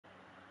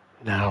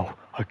Now,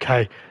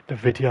 okay, the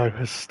video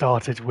has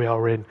started, we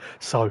are in.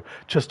 So,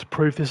 just to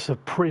prove this is a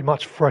pretty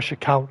much fresh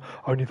account,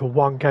 only the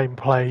one game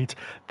played,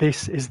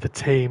 this is the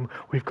team.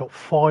 We've got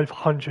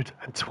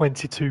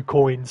 522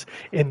 coins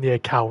in the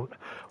account.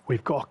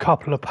 We've got a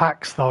couple of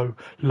packs though,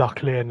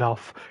 luckily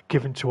enough,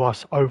 given to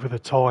us over the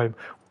time.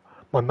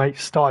 My mate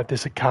started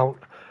this account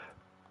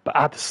but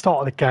at the start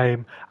of the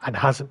game and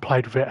hasn't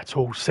played with it at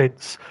all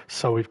since.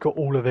 So we've got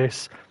all of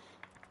this.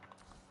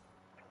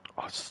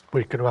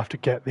 We're going to have to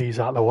get these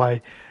out of the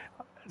way.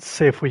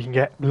 See if we can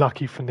get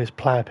lucky from this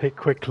player pick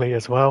quickly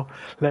as well.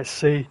 Let's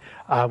see.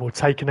 We'll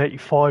take an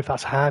 85.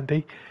 That's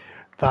handy.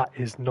 That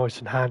is nice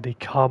and handy.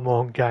 Come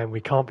on, game.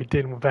 We can't be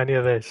dealing with any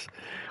of this.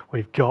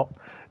 We've got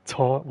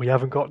time. We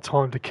haven't got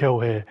time to kill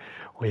here.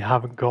 We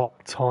haven't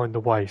got time to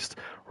waste.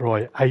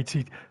 Right,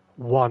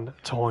 81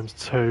 times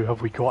 2.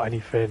 Have we got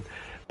anything?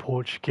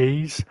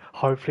 Portuguese.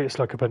 Hopefully it's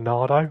like a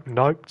Bernardo.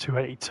 Nope,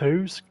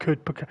 282s.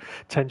 Could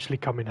potentially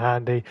come in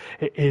handy.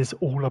 It is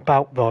all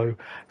about, though,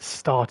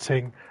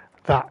 starting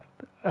that,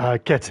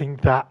 getting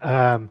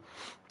that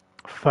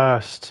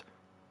first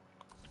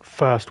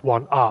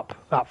one up,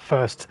 that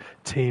first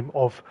team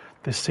of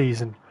the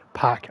season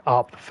pack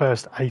up, the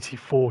first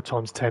 84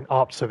 times 10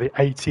 up. So the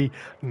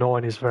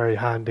 89 is very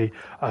handy.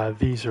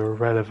 These are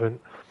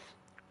irrelevant.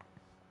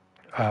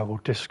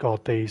 We'll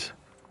discard these.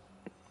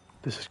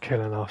 This is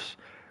killing us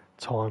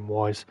time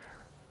wise,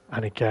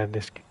 and again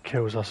this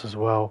kills us as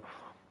well.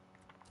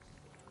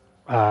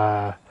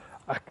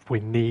 We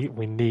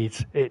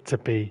need it to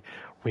be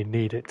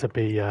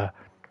a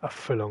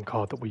full-on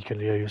card that we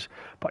can use.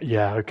 But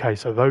yeah, okay,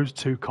 so those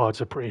two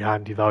cards are pretty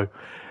handy though.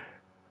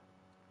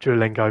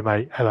 Duolingo,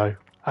 mate, hello,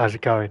 how's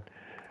it going?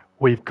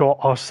 We've got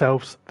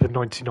ourselves the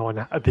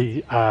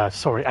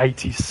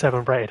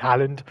 87 rated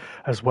Haaland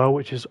as well,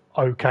 which is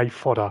okay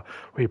fodder.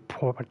 We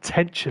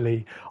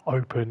potentially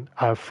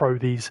throw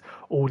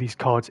all these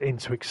cards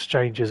into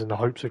exchanges in the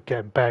hopes of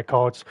getting bear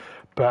cards,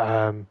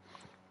 but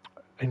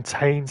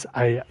contains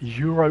a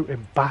Euro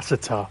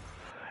Ambassador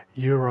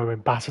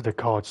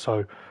card.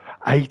 So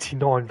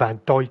 89 Van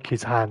Dijk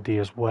is handy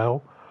as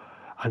well.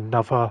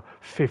 Another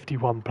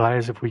 51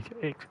 players if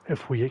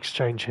we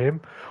exchange him.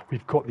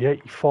 We've got the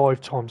 85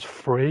 times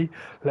 3.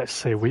 Let's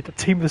see. The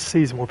team of the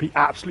season will be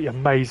absolutely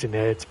amazing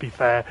here, to be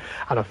fair,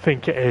 and I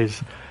think it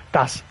is.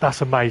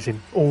 That's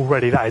amazing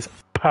already. That is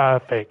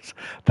perfect.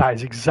 That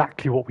is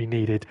exactly what we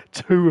needed.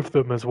 2 of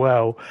them as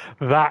well.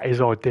 That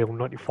is ideal.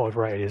 95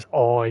 rated is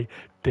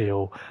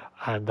ideal,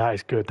 and that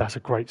is good. That's a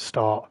great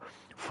start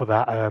for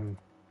that.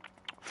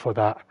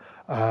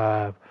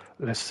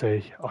 Let's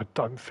see. I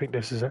don't think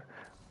this is it.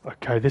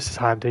 Okay, this is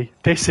handy.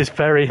 This is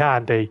very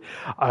handy.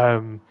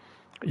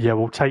 Yeah,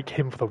 we'll take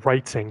him for the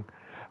rating.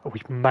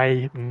 We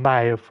may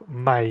have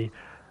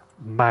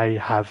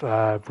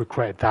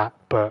regretted that,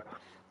 but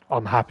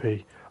I'm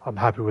happy. I'm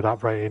happy with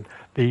that rating.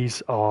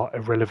 These are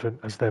irrelevant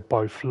as they're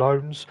both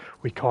loans.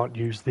 We can't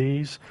use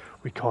these.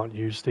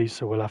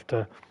 So we'll have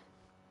to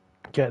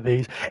get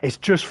these. It's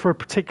just for a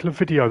particular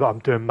video that I'm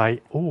doing,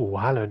 mate. Oh,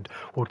 Haaland.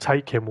 We'll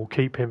take him. We'll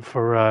keep him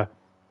for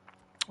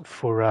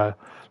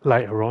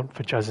later on,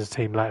 for Jazz's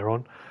team later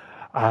on.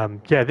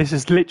 Yeah, this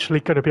is literally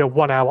going to be a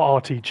 1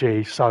 hour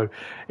RTG. So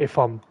if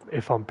I'm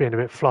being a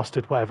bit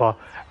flustered, whatever,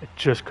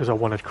 just because I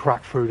want to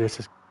crack through this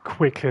as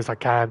quickly as I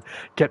can,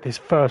 get this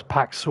first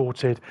pack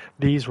sorted.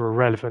 These were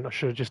irrelevant. I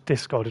should have just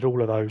discarded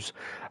all of those.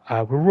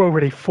 We're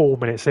already 4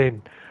 minutes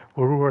in.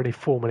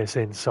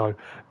 So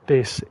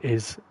this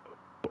is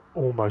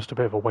almost a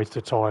bit of a waste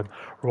of time.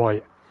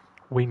 Right.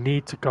 We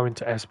need to go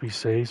into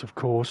SBCs, of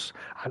course,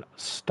 and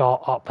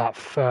start up that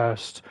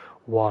first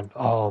one.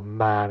 Oh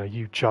man, are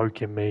you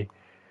joking me?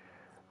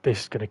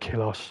 This is going to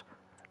kill us.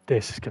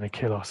 This.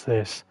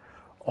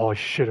 Oh, I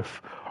should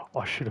have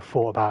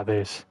thought about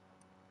this.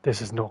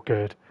 This is not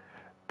good.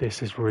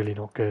 This is really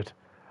not good.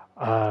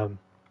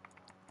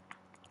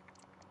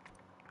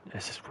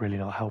 This is really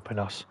not helping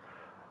us.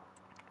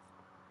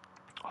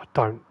 I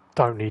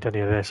don't need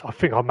any of this. I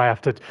think I may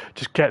have to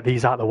just get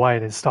these out of the way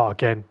and then start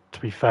again, to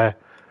be fair.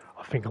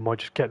 I think I might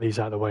just get these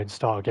out of the way and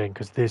start again,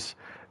 because this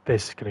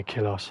is going to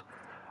kill us.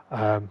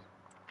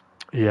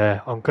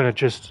 Yeah, I'm going to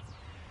just...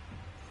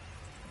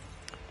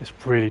 This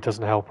really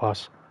doesn't help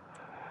us.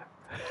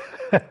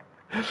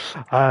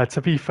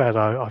 To be fair,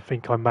 though, I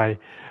think I may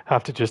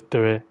have to just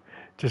do it.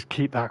 Just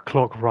keep that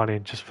clock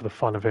running just for the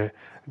fun of it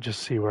and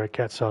just see where it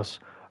gets us.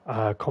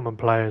 Common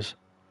players.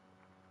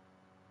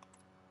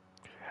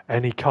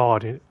 Any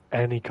card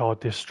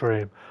this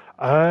stream.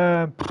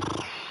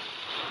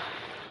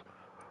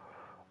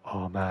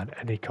 Oh man,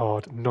 any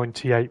card.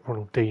 98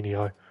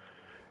 Ronaldinho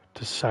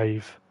to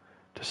save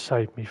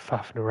me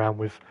faffing around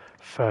with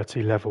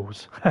 30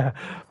 levels.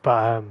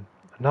 But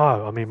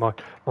no, I mean my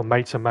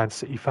mate's a Man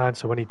City fan,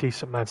 so any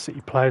decent Man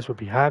City players would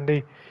be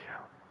handy.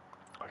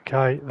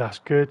 Okay, that's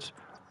good.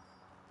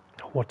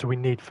 What do we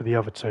need for the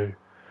other two?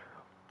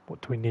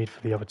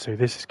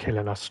 This is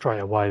killing us straight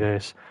away,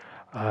 this.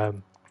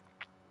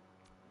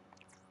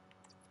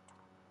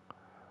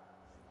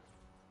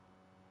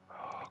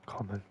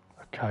 Common.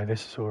 Okay,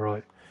 this is all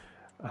right.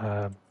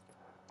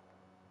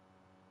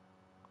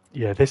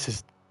 Yeah, this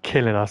is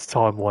killing us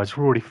time-wise.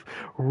 We're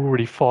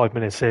already 5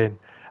 minutes in,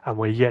 and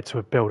we're yet to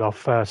have built our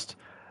first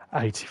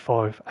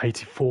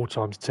 84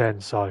 times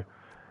 10. So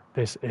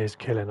this is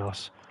killing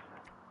us.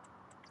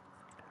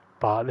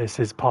 But this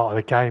is part of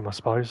the game, I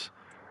suppose.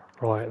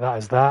 Right, that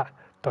is that.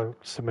 Don't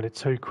submit it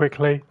too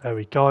quickly. There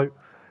we go.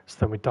 So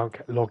then we don't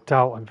get logged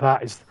out, and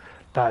that is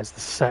the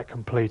set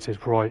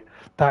completed. Right,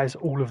 that is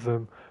all of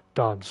them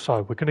done.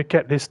 So we're going to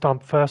get this done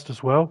first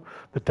as well.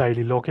 The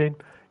daily login.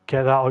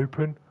 Get that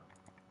open.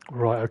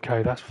 Right,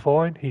 okay, that's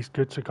fine. He's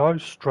good to go.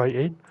 Straight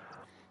in.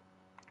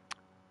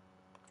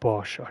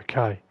 Bosh.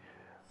 Okay,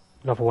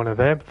 another one of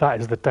them. That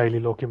is the daily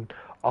login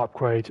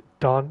upgrade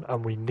done,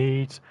 and we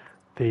need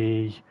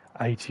the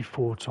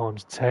 84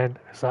 times 10,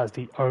 because that's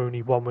the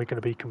only one we're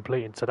going to be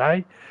completing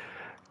today.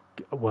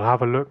 We'll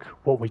have a look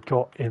what we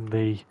got in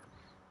the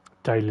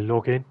daily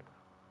login.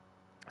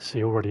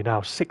 See already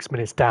now 6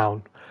 minutes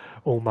down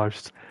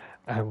almost,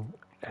 and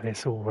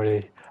it's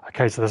already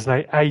okay. So there's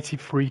an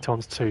 83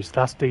 times 2, so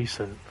that's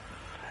decent.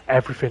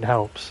 Everything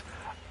helps.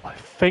 I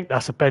think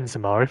that's a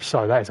Benzema. If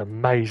so, that is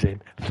amazing.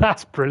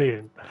 That's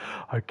brilliant.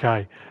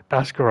 Okay,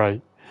 that's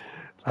great.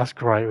 That's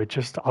great.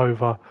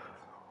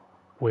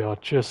 We are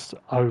just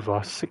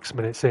over 6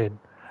 minutes in,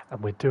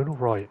 and we're doing all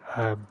right.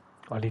 I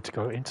need to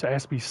go into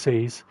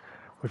SBCs.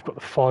 We've got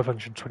the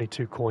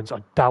 522 coins.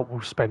 I doubt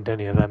we'll spend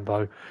any of them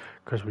though,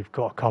 because we've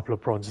got a couple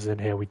of bronzes in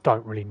here. We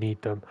don't really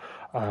need them.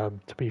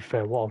 To be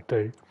fair, what I'll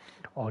do,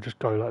 I'll just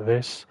go like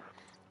this,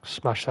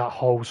 smash that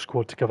whole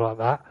squad together like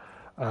that.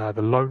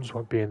 The loans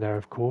won't be in there,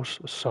 of course,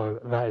 so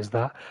that is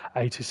that.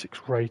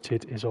 86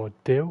 rated is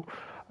ideal.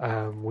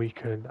 We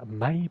can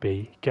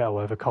maybe get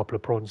away with a couple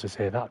of bronzes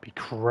here. That'd be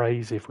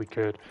crazy if we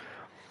could.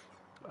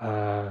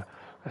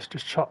 Let's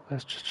just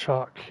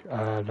chuck.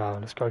 No,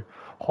 let's go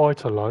high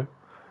to low.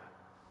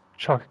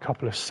 Chuck a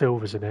couple of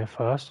silvers in here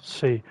first.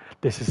 See,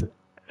 this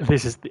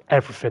is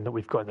everything that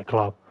we've got in the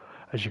club,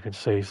 as you can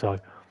see. So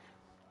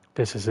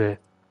this is it.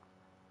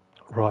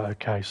 Right.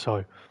 Okay.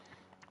 So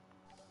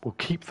we'll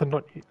keep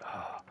the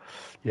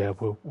yeah.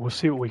 We'll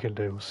see what we can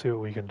do. We'll see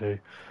what we can do.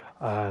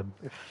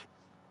 If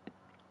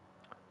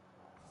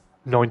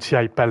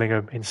 98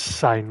 Bellingham,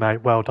 insane,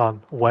 mate. Well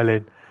done. Well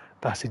in.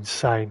 That's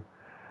insane.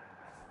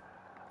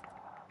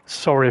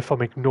 Sorry if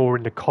I'm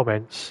ignoring the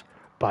comments,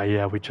 but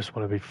yeah, we just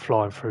want to be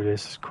flying through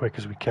this as quick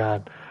as we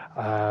can.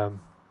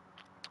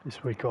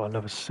 This week got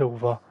another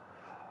silver.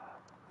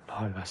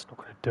 No, that's not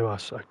going to do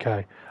us.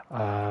 Okay,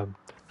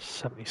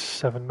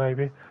 77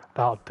 maybe.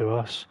 That'll do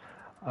us.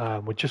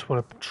 We just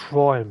want to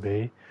try and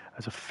be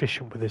as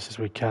efficient with this as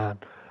we can.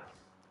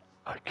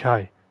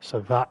 Okay,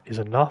 so that is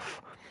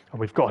enough. And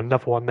we've got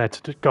another one there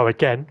to go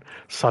again.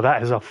 So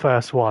that is our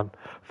first one.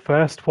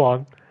 First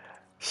one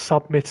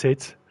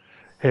submitted.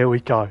 Here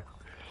we go.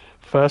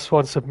 First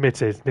one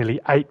submitted, nearly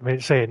 8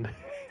 minutes in.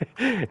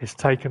 It's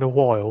taken a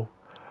while,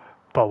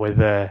 but we're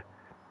there.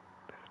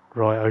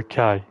 Right,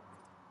 okay.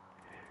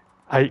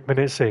 8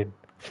 minutes in.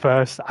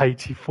 First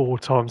 84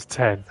 times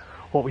 10.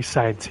 What we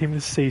saying? Team of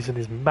the season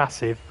is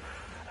massive,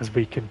 as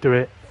we can do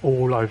it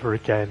all over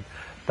again.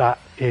 That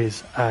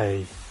is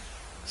a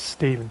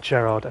Steven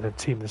Gerrard and a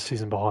team of the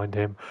season behind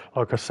him.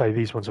 Like I say,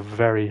 these ones are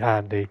very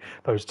handy,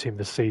 those team of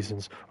the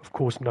seasons. Of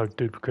course, no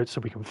duplicates,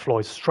 so we can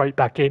fly straight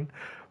back in,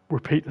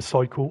 repeat the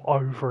cycle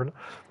over and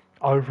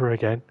over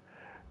again.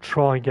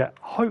 Try and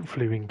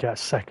hopefully we can get a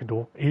second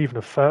or even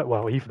a third.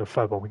 Well, even a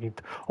third one. We can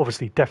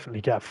obviously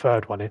definitely get a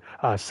third one in,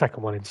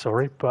 second one in.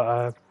 Sorry,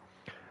 but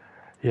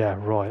yeah,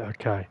 right,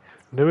 okay.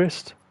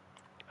 Newest,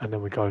 and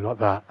then we go like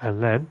that,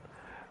 and then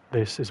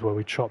this is where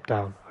we chop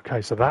down.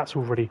 Okay, so that is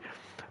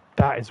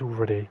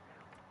already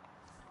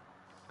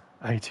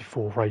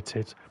 84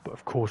 rated, but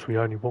of course we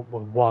only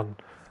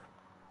want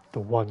the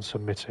one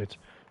submitted,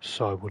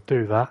 so we'll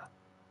do that.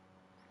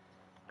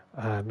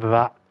 And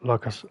that,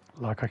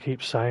 like I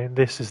keep saying,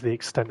 this is the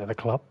extent of the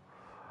club.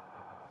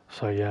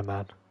 So yeah,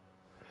 man,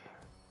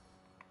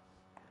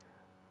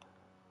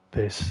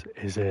 this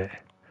is it.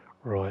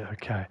 Right,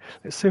 okay.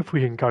 Let's see if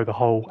we can go the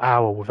whole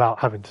hour without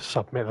having to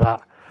submit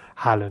that.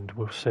 Haaland,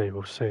 we'll see.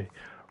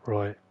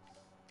 Right,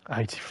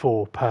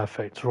 84,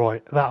 perfect.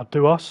 Right, that'll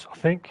do us, I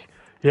think.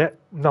 Yeah,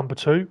 number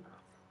two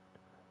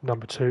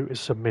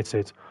is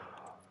submitted.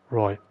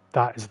 Right,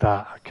 that is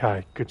that.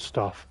 Okay, good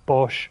stuff.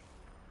 Bosh.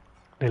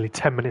 Nearly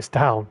 10 minutes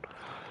down.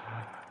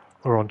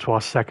 We're on to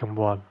our second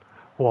one.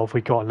 What have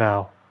we got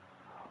now?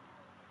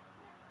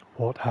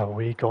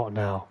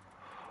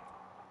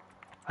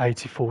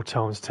 84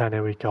 times 10,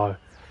 here we go.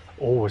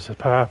 Oh, it's a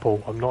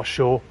purple. I'm not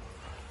sure.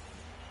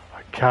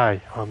 Okay,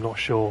 I'm not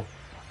sure.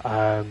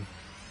 Yeah,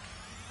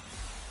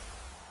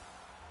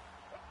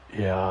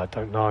 I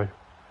don't know.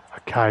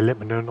 Okay,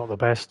 Lippmann, not the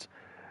best.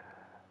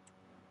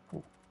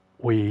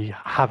 We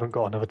haven't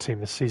got another team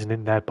this season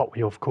in there, but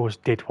we of course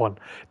did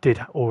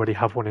already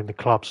have one in the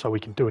club, so we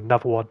can do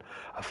another one,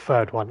 a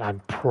third one,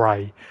 and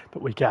pray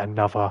that we get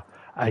another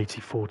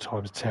 84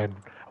 times 10.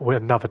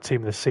 Another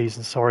team of the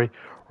season, sorry.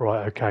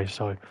 Right, okay,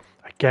 so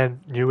again,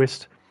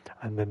 newest,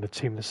 and then the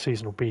team of the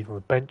season will be on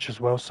the bench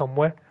as well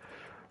somewhere.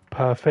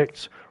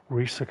 Perfect.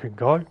 Risa can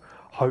go.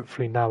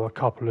 Hopefully now a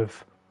couple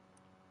of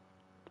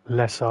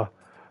lesser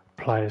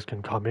players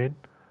can come in.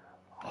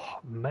 Oh,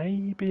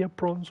 maybe a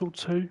bronze or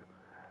two.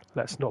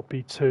 Let's not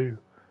be too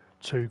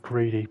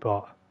greedy,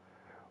 but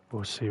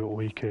we'll see what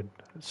we can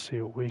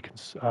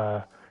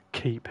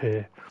keep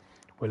here.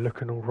 We're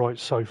looking all right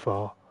so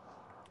far.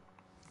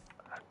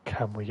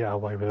 Can we get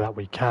away with that?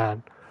 We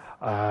can.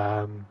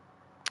 And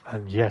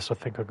yes, I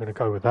think I'm going to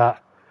go with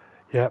that.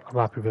 Yep, I'm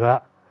happy with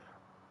that.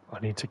 I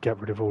need to get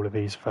rid of all of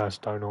these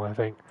first, don't I? I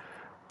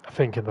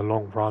think in the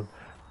long run,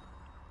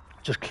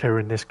 just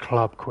clearing this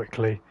club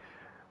quickly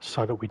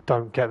so that we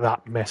don't get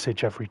that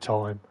message every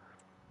time.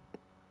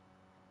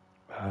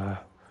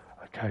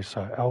 Okay,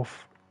 so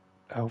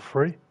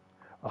L3.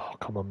 Oh,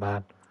 come on,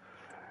 man.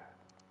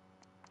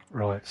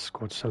 Right,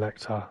 squad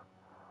selector.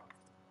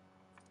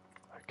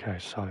 Okay,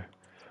 so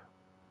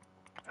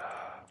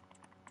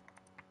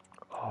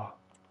R,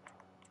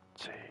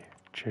 T,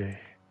 G.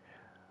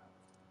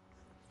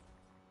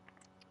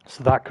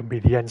 So that can be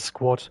the end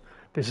squad.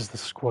 This is the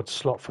squad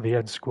slot for the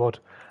end squad,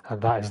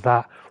 and that is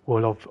that.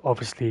 We'll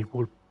obviously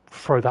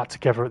throw that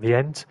together at the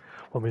end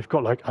when we've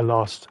got like a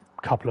last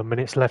couple of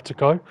minutes left to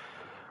go.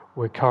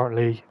 We're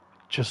currently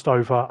just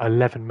over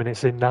 11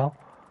 minutes in now.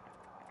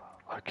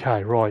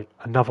 Okay, right,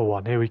 another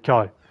one. Here we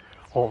go.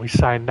 What are we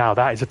saying now?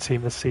 That is a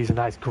team this season.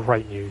 That is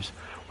great news.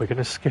 We're going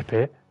to skip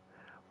it.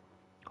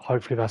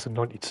 Hopefully that's a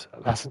 90.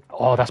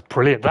 Oh, that's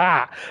brilliant.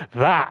 That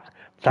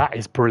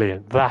is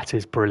brilliant. That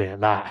is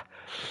brilliant. That.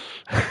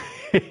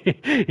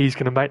 He's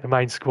going to make the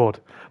main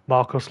squad.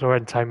 Marcos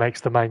Llorente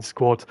makes the main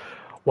squad.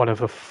 One of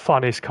the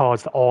funnest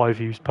cards that I've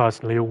used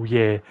personally all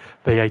year.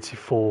 The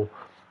 84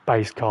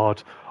 base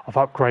card. I've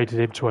upgraded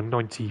him to a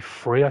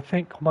 93, I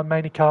think, on my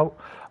main account.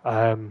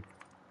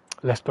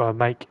 Let's go and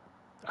make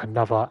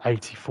another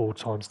 84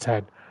 times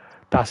 10.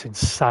 That's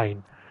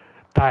insane.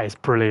 That is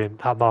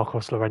brilliant. That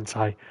Marcos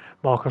Llorente.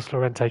 Marcos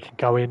Llorente can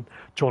go in.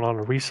 John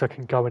Arisa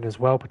can go in as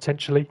well,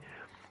 potentially.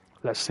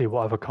 Let's see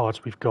what other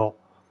cards we've got.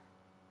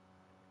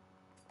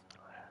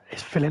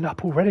 It's filling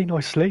up already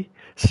nicely.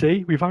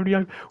 See, we've only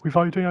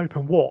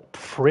opened what,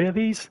 3 of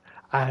these,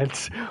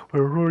 and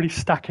we're already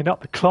stacking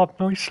up the club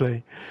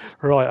nicely.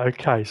 Right,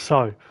 okay,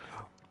 so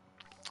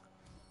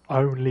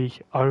only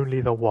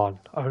the one.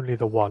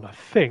 I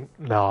think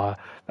that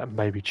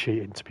may be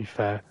cheating. To be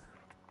fair,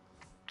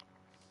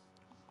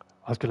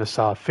 I was going to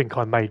say I think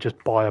I may just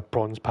buy a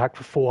bronze pack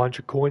for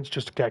 400 coins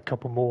just to get a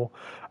couple more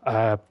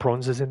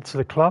bronzes into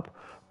the club.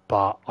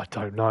 But I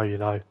don't know, you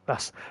know,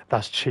 that's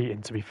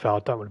cheating. To be fair, I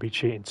don't want to be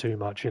cheating too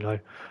much, you know.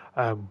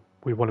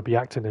 We want to be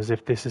acting as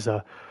if this is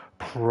a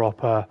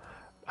proper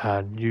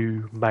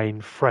new main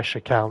fresh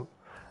account,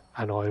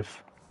 and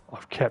I've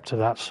kept to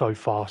that so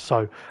far.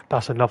 So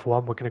that's another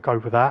one. We're going to go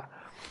with that.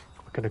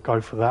 We're going to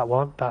go for that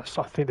one. I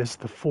think this is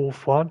the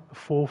fourth one. The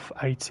fourth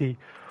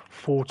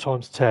 84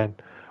 times 10.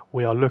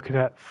 We are looking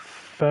at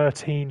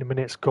 13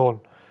 minutes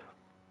gone.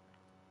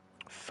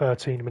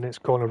 13 minutes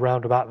gone,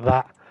 around about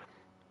that.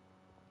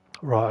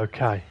 Right,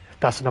 okay.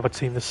 That's another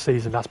team this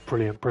season. That's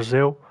brilliant.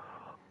 Brazil.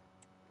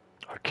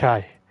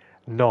 Okay.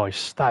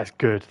 Nice. That is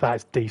good. That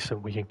is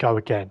decent. We can go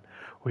again.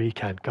 We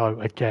can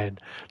go again.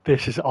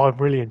 I'm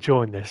really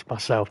enjoying this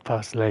myself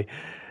personally.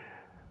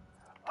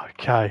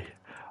 Okay.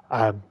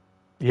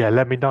 Yeah,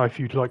 let me know if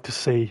you'd like to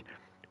see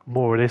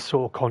more of this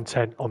sort of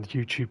content on the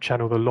YouTube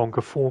channel, the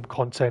longer form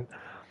content.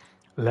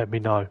 Let me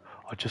know.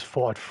 I just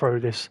thought I'd throw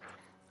this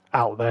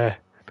out there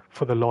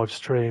for the live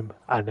stream,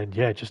 and then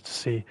yeah, just to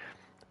see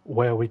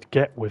where we'd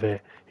get with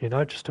it, you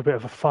know, just a bit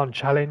of a fun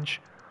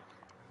challenge.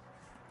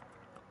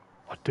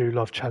 I do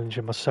love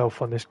challenging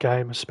myself on this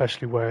game,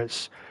 especially where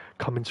it's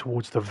coming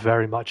towards the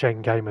very much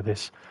end game of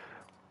this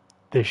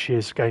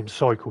year's game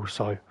cycle,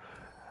 so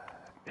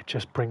it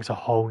just brings a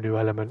whole new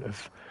element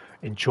of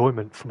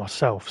enjoyment for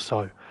myself.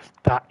 So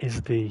that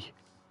is the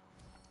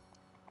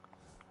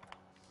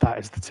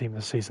team of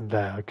the season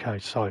there. Okay,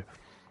 so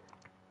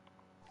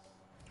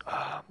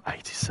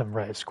 87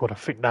 rated squad. I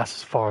think that's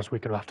as far as we're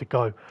going to have to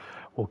go.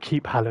 We'll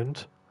keep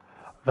Haaland.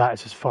 That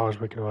is as far as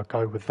we're going to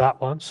go with that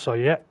one. So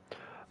yeah,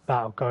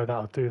 that'll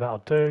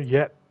do.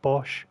 Yep,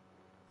 Bosch.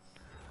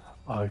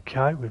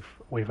 Okay,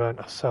 we've earned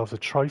ourselves a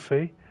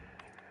trophy.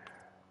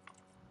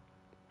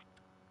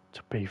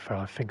 To be fair,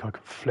 I think I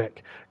can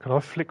flick. Can I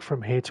flick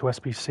from here to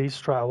SBC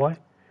straight away?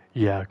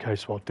 Yeah, okay,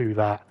 so I'll do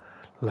that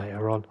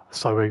later on.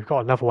 So we've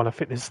got another one. I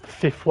think this is the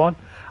 5th one,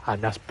 and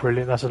that's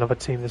brilliant. That's another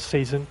team this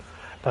season.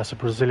 That's a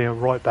Brazilian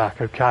right back.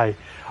 Okay,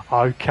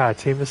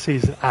 team this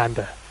season, and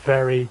a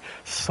very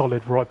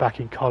solid right back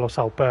in Carlos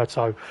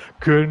Alberto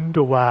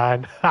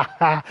Gundogan.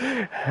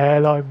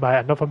 Hello, mate.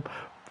 Another,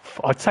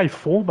 I'd say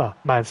former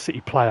Man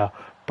City player,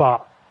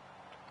 but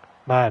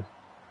man,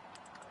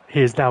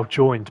 he is now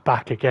joined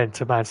back again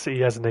to Man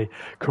City, hasn't he?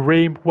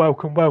 Kareem,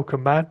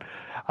 welcome, man.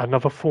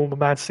 Another former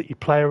Man City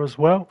player as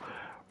well.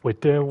 We're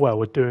doing well.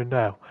 We're doing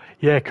now.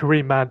 Yeah,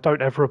 Kareem, man,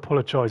 don't ever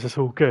apologise. It's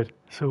all good.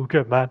 It's all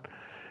good, man.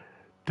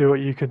 Do what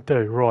you can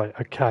do. Right,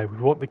 okay. We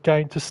want the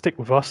game to stick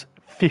with us.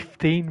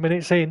 15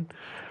 minutes in.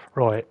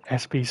 Right,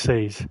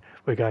 SBCs.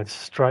 We're going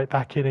straight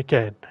back in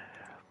again.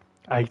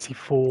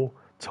 84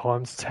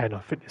 times 10. I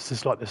think this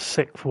is like the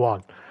 6th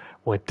one.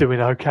 We're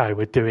doing okay.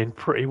 We're doing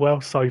pretty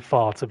well so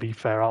far, to be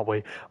fair, aren't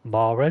we?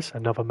 Mahrez,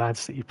 another Man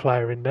City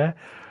player in there.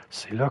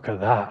 See, look at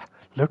that.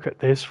 Look at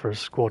this for a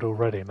squad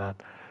already, man.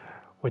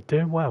 We're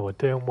doing well. We're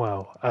doing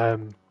well.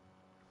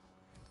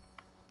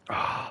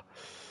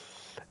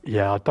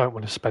 Yeah, I don't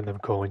want to spend them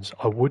coins.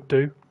 I would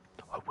do,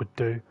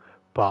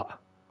 but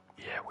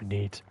yeah, we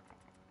need.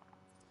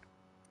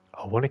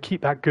 I want to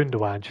keep that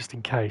Gundogan just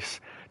in case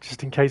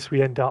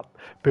we end up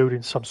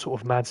building some sort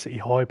of Man City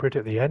hybrid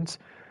at the end.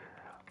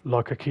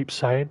 Like I keep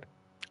saying.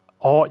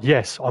 Oh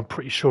yes, I'm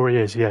pretty sure he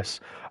is. Yes,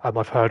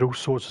 I've heard all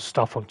sorts of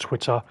stuff on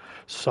Twitter.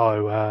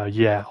 So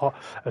yeah,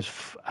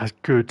 as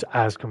good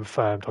as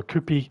confirmed. I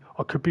could be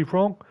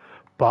wrong,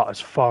 but as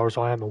far as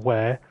I am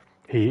aware,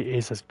 he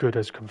is as good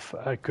as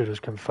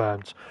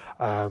confirmed.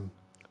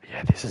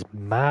 Yeah, this is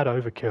mad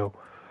overkill.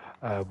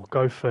 We'll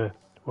go for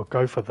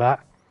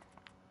that.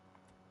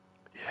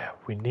 Yeah,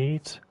 we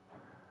need.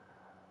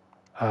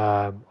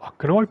 I'm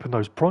going to open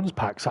those bronze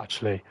packs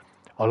actually.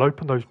 I'll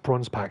open those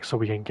bronze packs so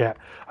we can get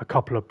a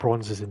couple of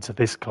bronzes into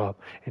this club,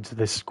 into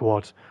this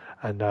squad,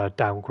 and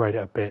downgrade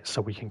it a bit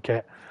so we can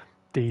get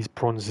these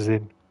bronzes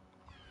in.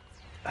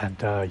 And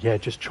yeah,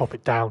 just chop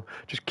it down.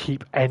 Just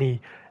keep any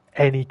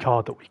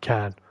card that we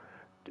can.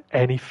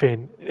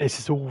 Anything. This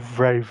is all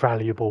very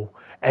valuable.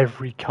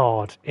 Every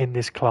card in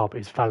this club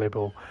is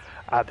valuable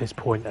at this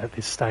point, at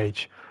this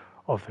stage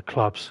of the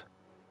club's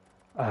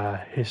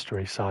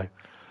history. So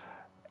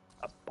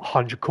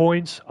 100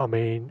 coins, I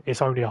mean,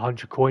 it's only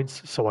 100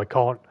 coins, so I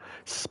can't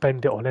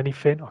spend it on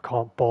anything. I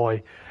can't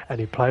buy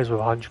any players with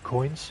 100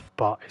 coins,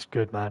 but it's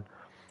good, man.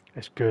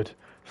 It's good.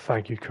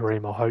 Thank you,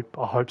 Kareem.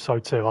 I hope so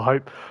too. I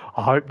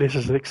hope this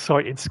is an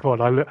exciting squad.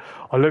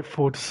 I look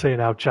forward to seeing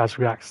how Jazz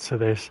reacts to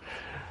this.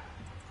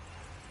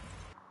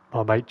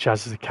 My mate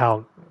Jazz's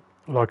account,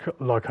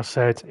 like I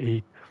said,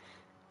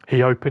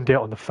 he opened it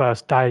on the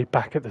first day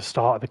back at the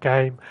start of the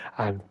game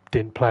and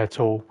didn't play at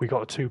all. We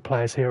got 2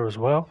 players here as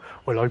well.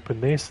 We'll open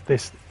this.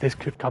 This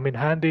could come in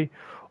handy.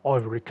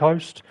 Ivory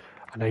Coast,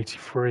 an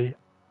 83.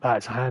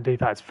 That's handy.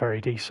 That's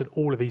very decent.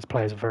 All of these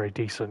players are very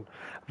decent.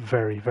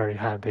 Very, very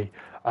handy.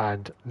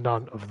 And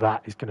none of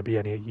that is going to be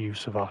any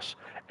use to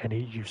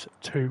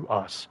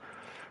us.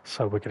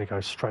 So we're going to go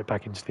straight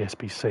back into the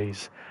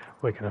SBCs.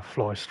 We're going to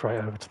fly straight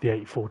over to the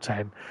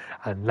 8410.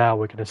 And now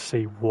we're going to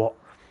see what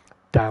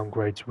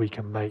downgrades we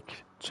can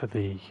make to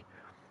the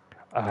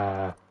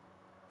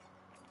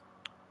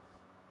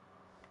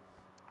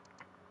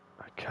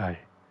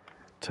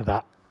to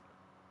that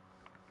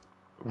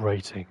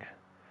rating.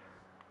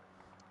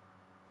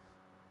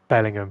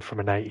 Bellingham from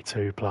an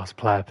 82 plus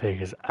player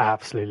pick is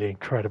absolutely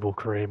incredible,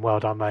 Kareem.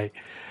 Well done, mate.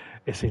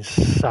 It's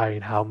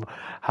insane how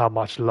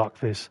much luck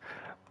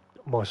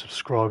my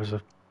subscribers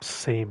are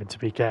seeming to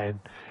be getting.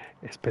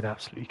 It's been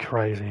absolutely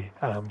crazy,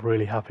 and I'm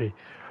really happy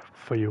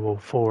for you all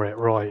for it.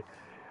 Right.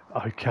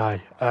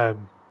 Okay.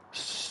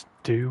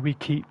 Do we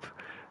keep?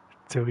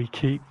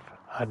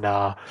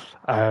 Nah.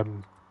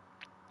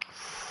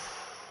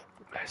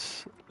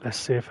 Let's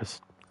see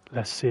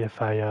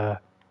if a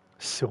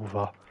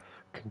silver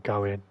can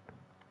go in.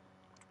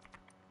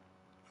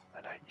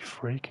 An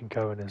 83 can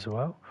go in as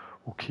well.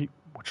 We'll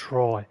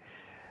try.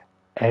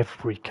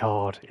 Every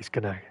card is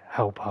going to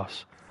help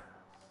us.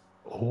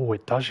 Oh,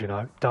 it does. It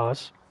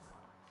does.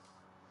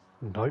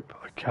 Nope.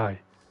 Okay.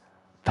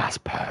 That's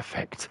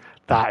perfect.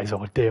 That is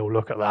ideal.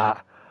 Look at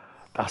that.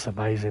 That's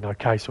amazing.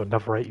 Okay, so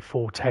another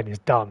 8410 is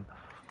done.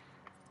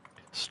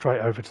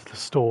 Straight over to the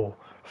store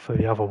for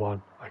the other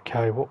one.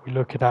 Okay, what we're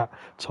looking at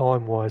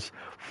time-wise,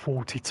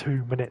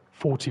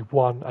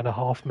 41 and a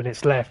half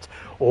minutes left.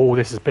 Oh,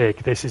 this is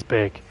big. This is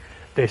big.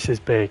 This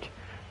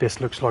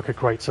looks like a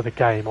great to the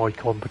game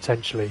icon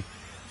potentially.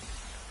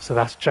 So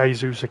that's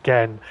Jesus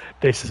again.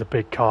 This is a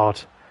big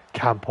card.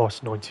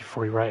 Campos,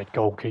 93 rated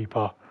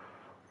goalkeeper.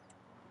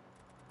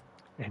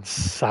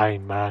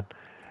 Insane, man.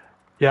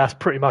 Yeah, that's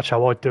pretty much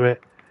how I do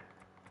it.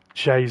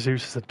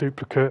 Jesus is a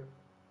duplicate.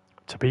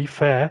 To be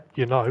fair,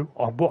 what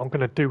I'm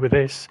going to do with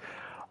this,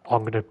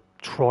 I'm going to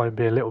try and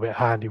be a little bit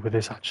handy with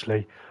this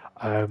actually.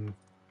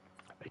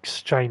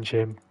 Exchange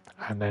him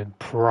and then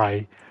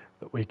pray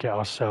that we get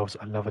ourselves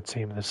another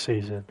team of the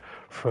season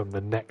from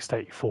the next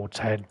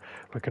 8410.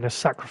 We're going to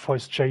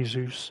sacrifice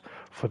Jesus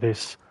for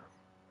this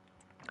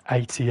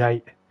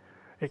 88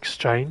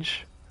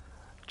 exchange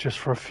just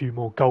for a few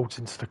more golds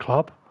into the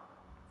club.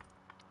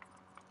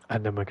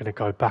 And then we're going to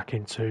go back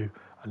into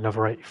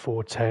another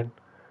 8410.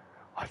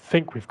 I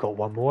think we've got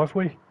one more, have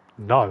we?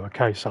 No.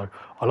 Okay, so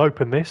I'll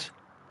open this.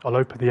 I'll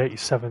open the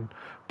 87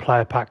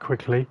 player pack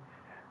quickly.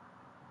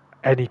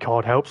 Any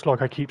card helps,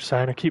 like I keep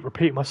saying. I keep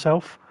repeating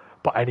myself,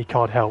 but any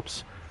card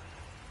helps.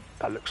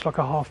 That looks like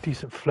a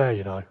half-decent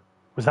flare,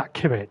 Was that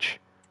Kimmich?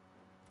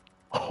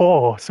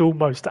 Oh, it's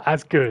almost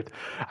as good.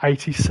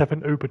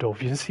 87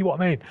 Ubadov. You can see what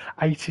I mean?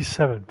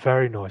 87.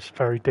 Very nice.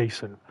 Very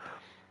decent.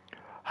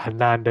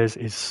 Hernandez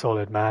is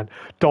solid, man.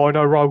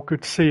 Dino Roll,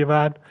 good to see you,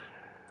 man.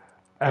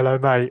 Hello,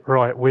 mate.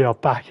 Right, we are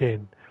back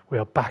in. We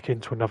are back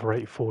into another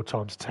 84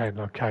 times 10.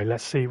 Okay,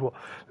 let's see what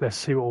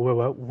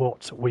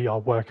we are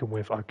working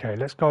with. Okay,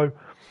 let's go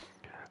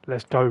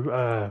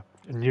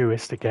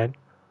newest again,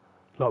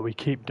 like we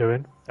keep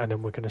doing, and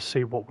then we're going to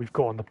see what we've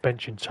got on the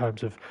bench in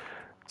terms of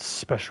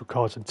special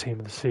cards and team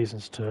of the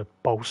seasons to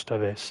bolster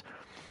this.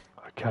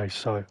 Okay,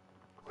 so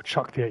we'll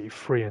chuck the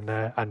 83 in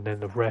there, and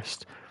then the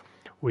rest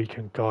we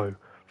can go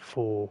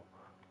for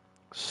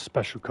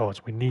special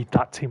cards. We need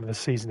that team of the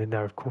season in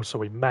there, of course, so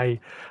we may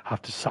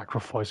have to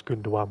sacrifice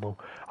Gundogan. Well,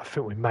 I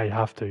think we may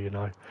have to, you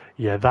know.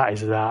 Yeah, that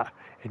is that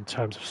in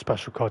terms of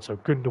special cards. So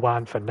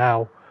Gundogan for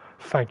now,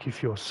 thank you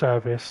for your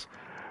service.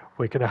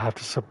 We're going to have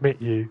to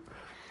submit you.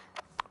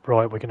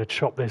 Right, we're going to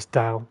chop this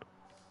down.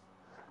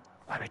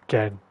 And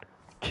again,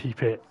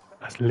 keep it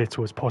as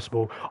little as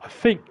possible. I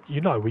think,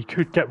 you know, we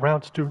could get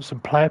round to doing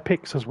some player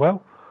picks as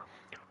well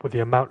with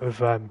the amount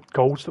of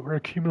goals that we're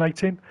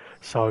accumulating.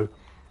 So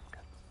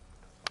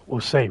we'll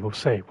see how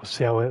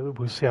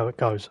it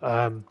goes.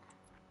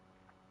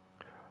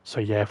 So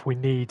yeah,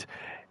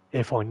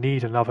 if I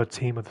need another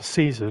team of the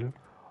season,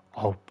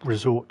 I'll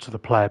resort to the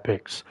player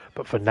picks.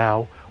 But for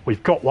now,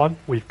 we've got one.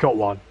 We have got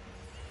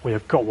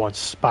one.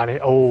 Span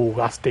it. Oh,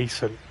 that's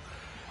decent.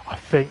 I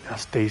think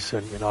that's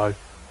decent. You know.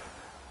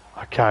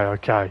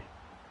 Okay.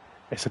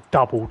 It's a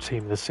double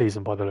team of the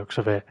season by the looks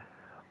of it.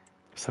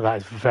 So that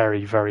is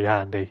very, very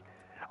handy.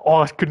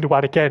 Oh, it's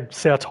Gundogan again.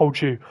 See, I told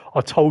you.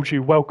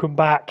 Welcome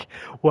back,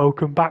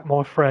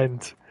 my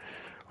friend.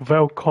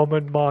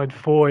 Welcome, mein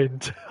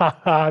Freund.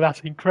 That's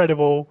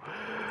incredible.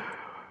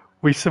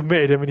 We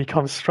submitted him and he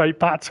comes straight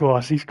back to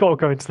us. He's got to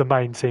go into the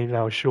main team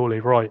now, surely.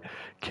 Right.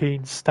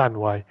 Keane and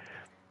Stanway.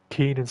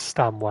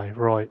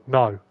 Right.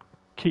 No.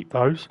 Keep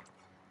those.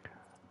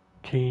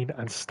 Keane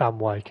and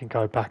Stanway can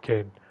go back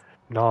in.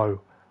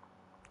 No.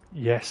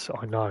 Yes,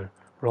 I know.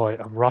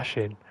 Right, I'm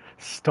rushing.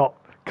 Stop.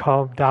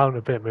 Calm down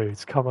a bit,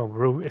 Moods. Come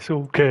on, it's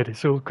all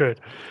good.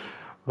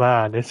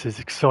 Man, this is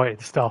exciting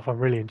stuff. I'm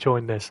really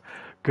enjoying this.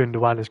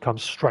 Gundogan has come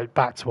straight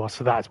back to us,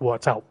 so that's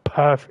worked out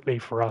perfectly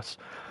for us.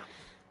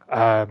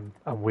 And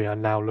we are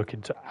now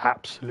looking to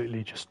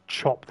absolutely just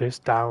chop this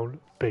down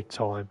big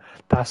time.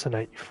 That's an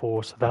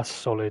 84, so that's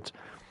solid.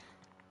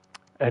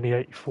 Any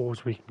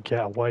 84s we can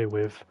get away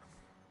with.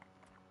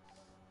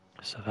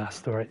 So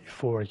that's the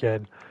 84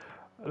 again.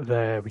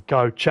 There we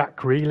go. Jack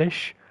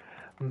Grealish.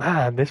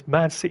 Man, this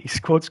Man City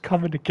squad's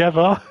coming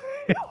together.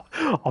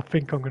 I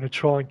think I'm going to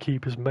try and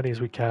keep as many as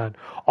we can.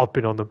 I've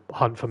been on the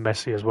hunt for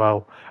Messi as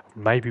well.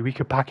 Maybe we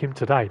could pack him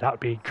today. That would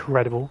be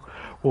incredible.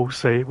 We'll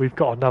see. We've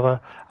got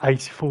another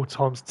 84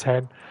 times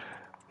 10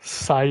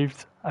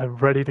 saved and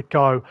ready to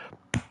go.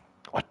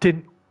 I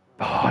didn't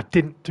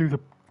do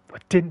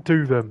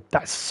them.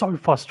 That's so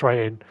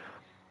frustrating.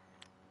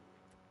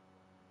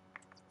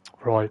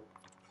 Right,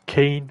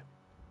 Keane,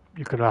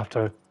 you're going to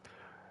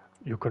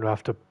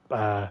have to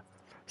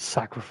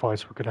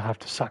sacrifice. We're going to have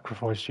to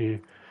sacrifice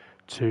you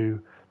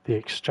to the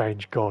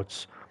exchange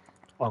gods.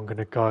 I'm going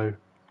to go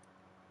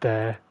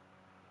there.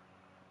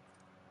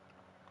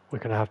 We're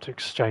going to have to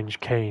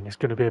exchange Keane. It's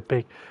going to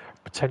be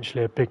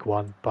potentially a big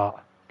one,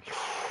 but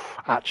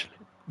actually,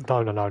 no, I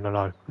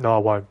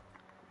won't.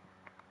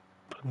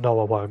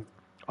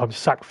 I'm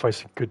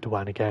sacrificing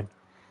Gundogan again.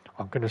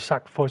 I'm going to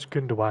sacrifice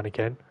Gundogan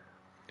again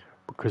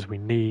because we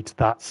need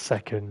that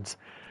second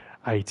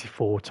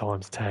 84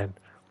 times 10.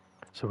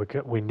 So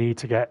we need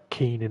to get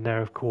Keane in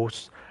there, of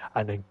course,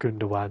 and then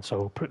Gundogan. So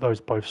we'll put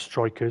those both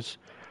strikers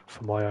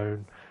for my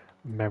own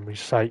memory's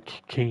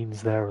sake.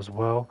 Keane's there as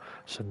well.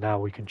 So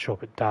now we can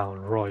chop it down.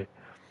 Right.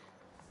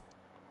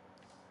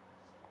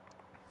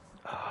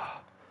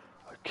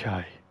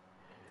 Okay.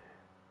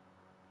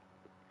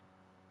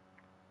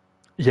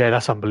 Yeah,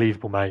 that's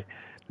unbelievable, mate.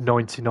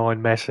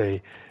 99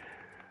 Messi.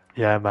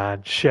 Yeah,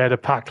 man. Share the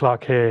pack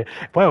luck here.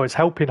 Well, it's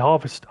helping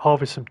harvest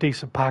some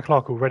decent pack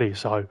luck already.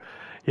 So,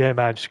 yeah,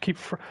 man. Just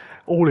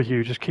all of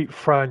you just keep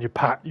throwing your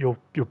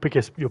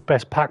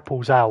best pack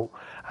pulls out,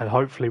 and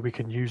hopefully we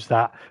can use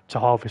that to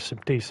harvest some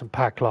decent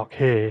pack luck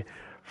here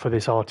for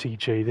this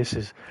RTG. This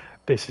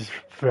is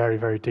very,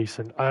 very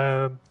decent.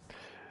 Right.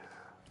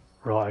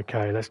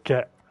 Okay. Let's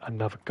get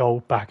another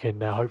gold back in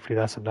there. Hopefully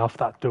that's enough.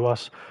 That'll do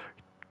us.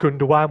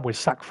 Gundogan, we're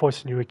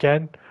sacrificing you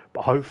again,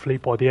 but hopefully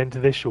by the end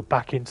of this you're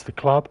back into the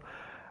club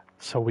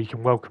so we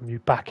can welcome you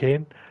back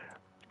in.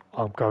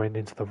 I'm going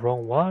into the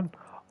wrong one.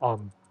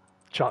 I'm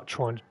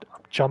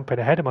jumping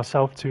ahead of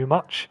myself too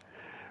much.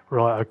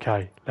 Right,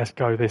 okay, let's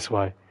go this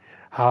way.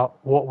 What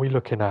are we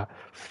looking at?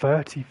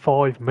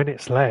 35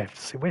 minutes left.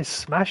 See, we're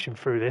smashing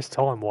through this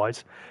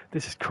time-wise.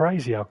 This is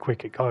crazy how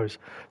quick it goes.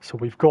 So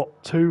we've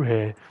got two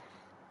here.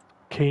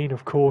 Keane,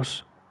 of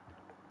course,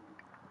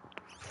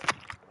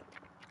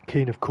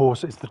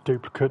 is the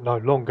duplicate no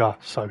longer,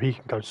 so he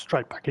can go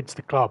straight back into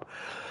the club.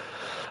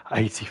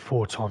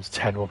 84 times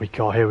 10, what we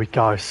got? Here we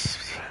go.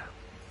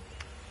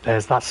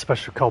 There's that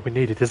special card we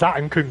needed. Is that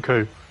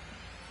Nkunku?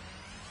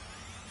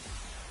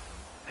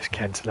 It's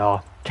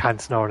Cantona.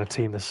 Cantona on a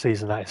team this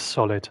season. That is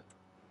solid.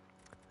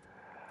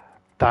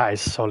 That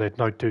is solid.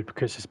 No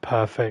duplicates is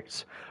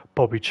perfect.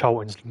 Bobby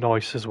Charlton's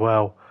nice as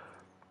well.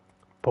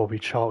 Bobby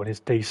Charlton is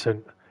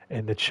decent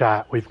in the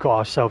chat. We've got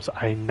ourselves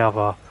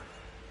another.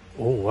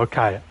 Oh,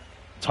 okay.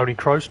 Tony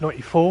Kroos,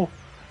 94.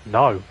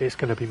 No, it's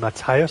going to be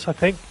Mateus, I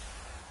think.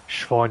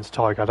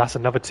 Schweinsteiger. That's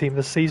another team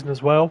this season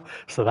as well.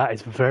 So that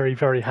is very,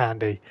 very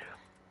handy.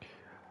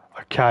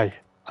 Okay,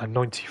 a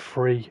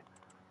 93.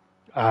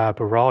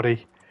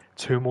 Berardi.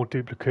 2 more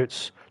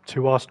duplicates.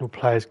 2 Arsenal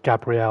players,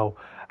 Gabriel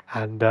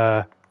and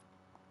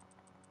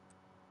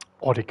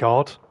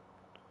Odegaard.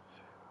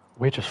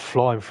 We're just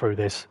flying through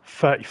this.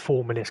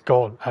 34 minutes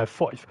gone.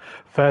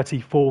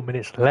 34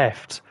 minutes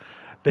left.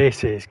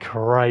 This is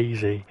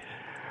crazy.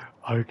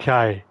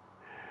 Okay.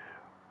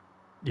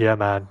 Yeah,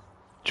 man.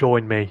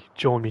 Join me,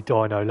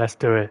 Dino. Let's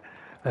do it.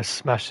 Let's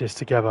smash this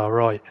together.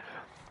 Right.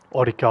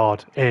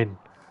 Odegaard in.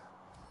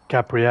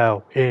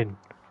 Gabriel in.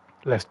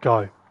 Let's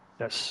go.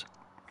 Let's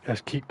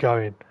keep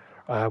going.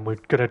 We're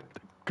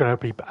gonna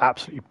be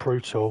absolutely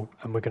brutal,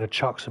 and we're gonna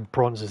chuck some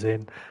bronzes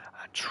in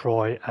and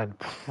try and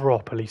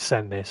properly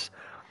send this.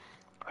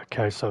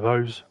 Okay, so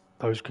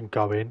those can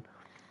go in.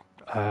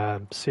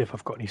 See if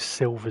I've got any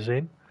silvers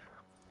in.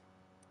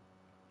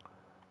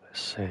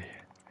 Let's see.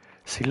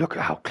 See, look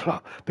at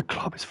how the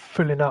club is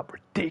filling up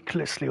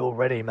ridiculously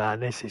already, man.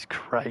 This is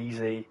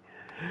crazy.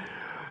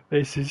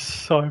 This is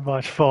so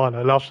much fun.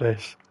 I love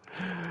this.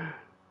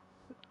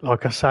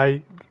 Like I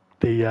say,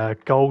 the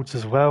golds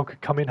as well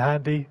could come in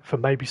handy for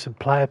maybe some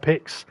player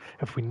picks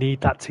if we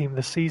need that team of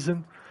the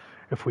season.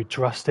 If we're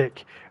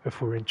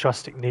in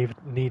drastic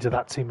need of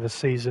that team of the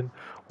season,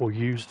 we'll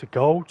use the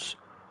golds.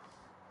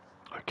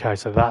 Okay,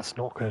 so that's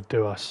not going to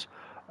do us.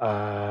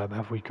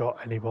 Have we got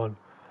anyone?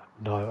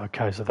 No.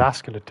 Okay, so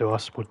that's going to do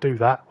us. We'll do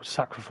that. We'll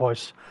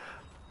sacrifice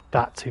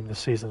that team of the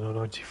season on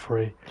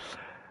 93.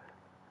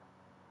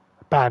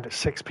 Banned at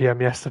 6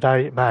 p.m.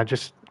 yesterday. Man,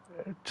 just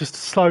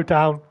slow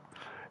down.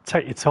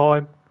 Take your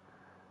time.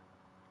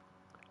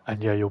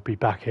 And yeah, you'll be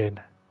back in.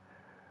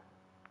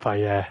 But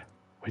yeah,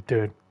 we're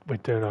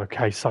doing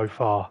okay so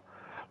far.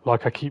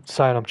 Like I keep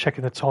saying, I'm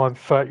checking the time,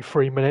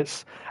 33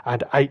 minutes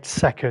and 8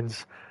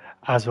 seconds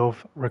as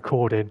of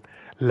recording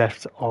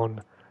left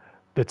on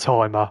the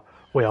timer.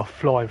 We are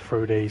flying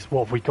through these.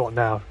 What have we got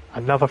now?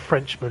 Another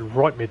Frenchman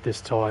right mid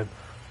this time.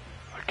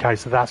 Okay,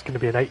 so that's going to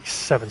be an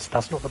 87. So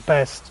that's not the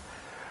best.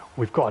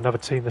 We've got another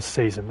team this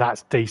season.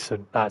 That's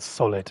decent. That's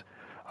solid.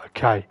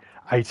 Okay,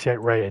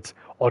 88 rated.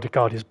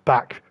 Odegaard is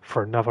back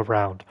for another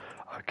round.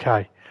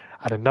 Okay,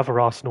 and another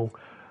Arsenal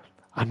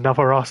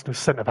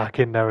centre back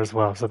in there as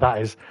well. So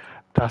that's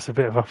a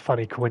bit of a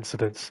funny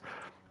coincidence.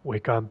 We're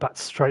going back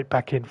straight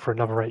back in for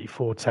another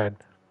 84-10,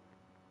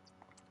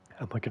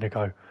 and we're going to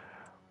go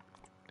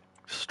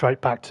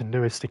straight back to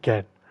newest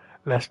again.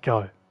 Let's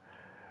go.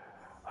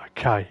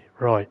 Okay,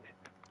 right.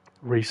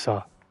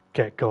 Risa,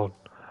 get gone.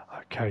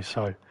 Okay,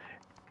 so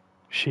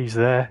she's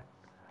there.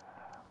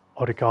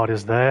 Odegaard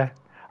is there.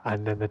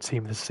 And then the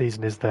team of the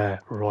season is there.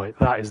 Right,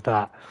 that is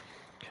that.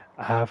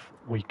 Have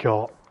we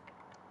got...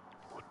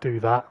 We'll do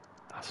that.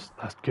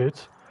 That's good.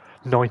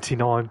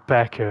 99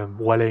 Beckham.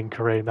 Well in,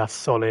 Kareem. That's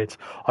solid.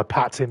 I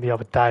packed in the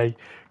other day.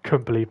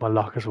 Couldn't believe my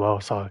luck as well.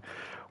 So,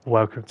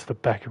 welcome to the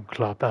Beckham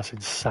Club. That's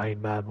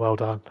insane, man. Well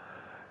done.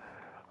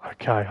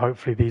 Okay,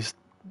 hopefully these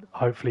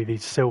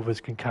silvers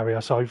can carry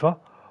us over.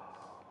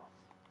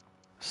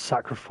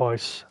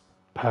 Sacrifice.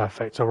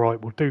 Perfect. All right,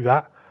 we'll do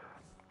that.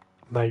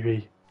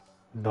 Maybe...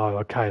 No,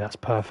 okay, that's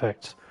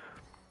perfect.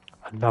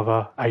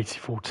 Another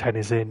 84-10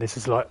 is in. This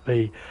is like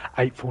the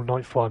 8th or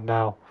 9th one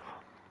now.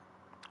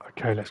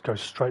 Okay, let's go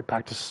straight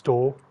back to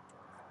store.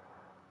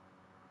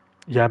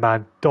 Yeah,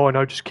 man.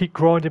 Dino, just keep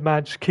grinding,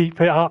 man. Just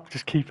keep it up.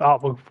 Just keep it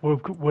up.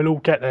 We'll all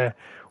get there.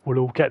 We'll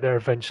all get there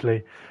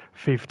eventually.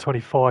 FIFA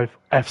 25,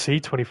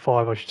 FC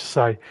 25, I should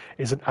say,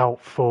 isn't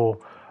out for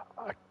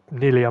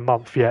nearly a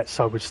month yet,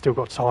 so we've still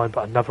got time.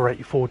 But another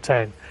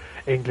 84-10,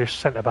 English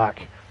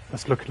centre-back.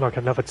 That's looking like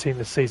another team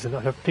this season.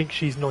 I think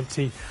she's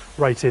 90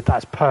 rated.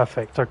 That's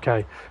perfect.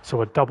 Okay,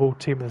 so a double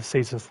team of the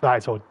season. So that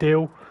is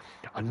ideal.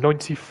 A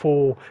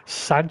 94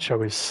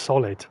 Sancho is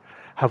solid.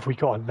 Have we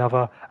got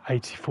another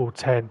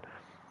 84-10?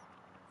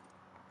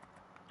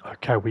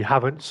 Okay, we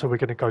haven't. So we're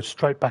going to go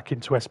straight back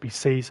into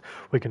SBCs.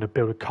 We're going to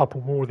build a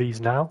couple more of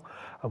these now.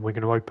 And we're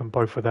going to open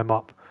both of them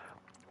up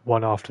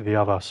one after the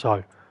other.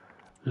 So,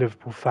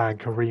 Liverpool fan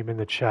Kareem in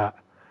the chat.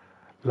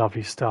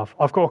 Lovely stuff.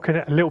 I've got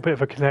a little bit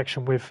of a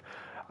connection with...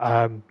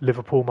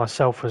 Liverpool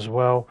myself as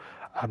well.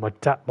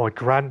 My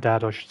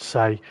granddad, I should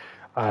say,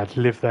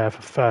 lived there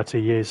for 30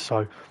 years.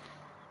 So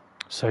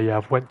yeah,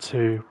 I've went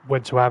to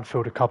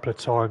Anfield a couple of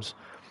times.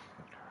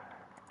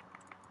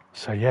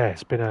 So yeah,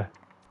 it's been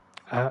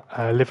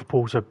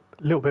Liverpool's a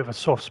little bit of a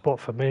soft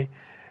spot for me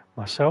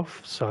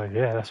myself. So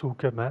yeah, that's all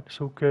good, man. It's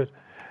all good.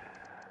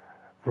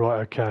 Right,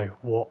 okay.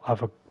 What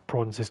other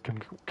bronzes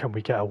can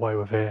we get away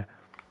with here?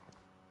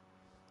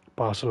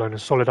 Barcelona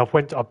solid.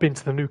 I've been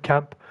to the new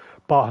camp.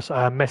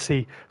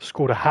 Messi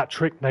scored a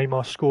hat-trick.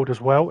 Neymar scored as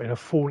well in a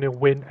 4-0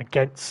 win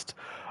against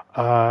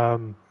Getafe,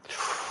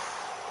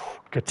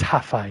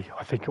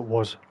 I think it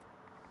was.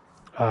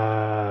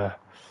 Right,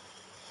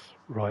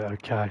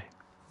 okay.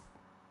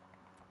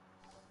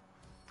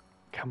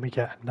 Can we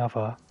get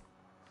another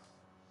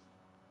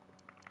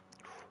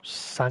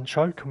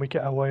Sancho? Can we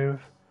get away with?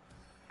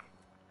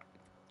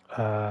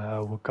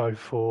 We'll go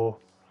for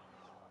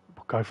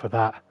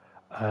that.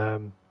 There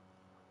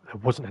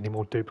wasn't any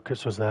more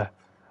duplicates, was there?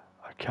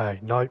 Okay,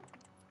 nope.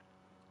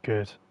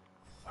 Good.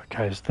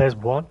 Okay, so there's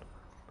one.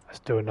 Let's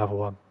do another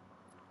one.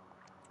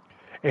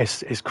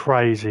 It's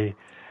crazy.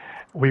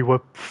 We were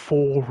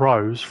 4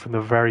 rows from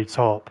the very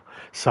top,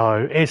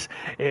 so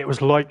it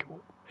was like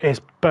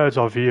it's bird's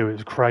eye view. It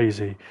was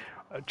crazy,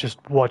 just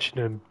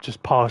watching them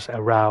just pass it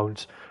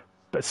around.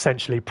 But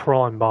essentially,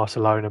 prime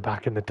Barcelona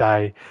back in the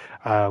day.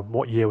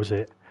 What year was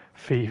it?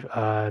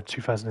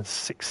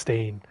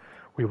 2016.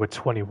 We were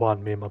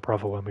 21, me and my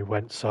brother, when we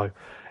went. So,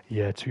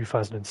 yeah,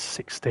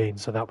 2016.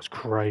 So that was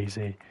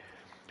crazy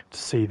to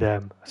see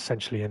them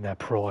essentially in their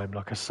prime,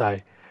 like I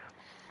say.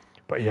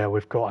 But yeah,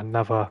 we've got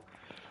another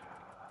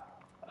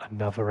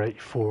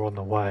 84 on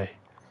the way.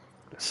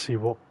 Let's see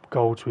what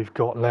golds we've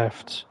got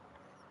left.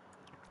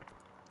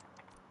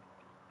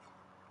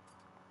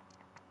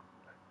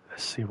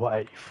 Let's see what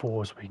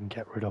 84s we can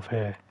get rid of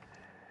here.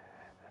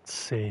 Let's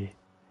see.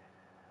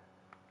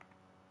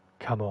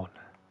 Come on.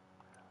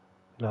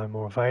 No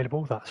more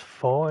available. That's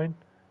fine.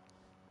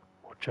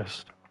 We'll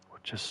just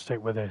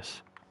stick with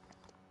this.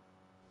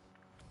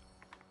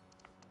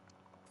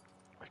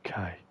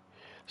 Okay.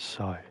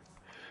 So.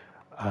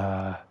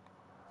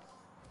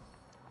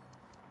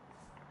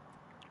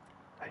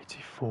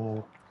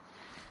 84.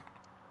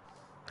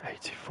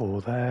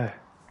 84 there.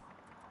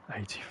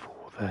 84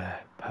 there.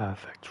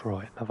 Perfect.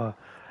 Right. Another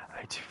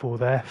 84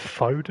 there.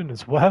 Foden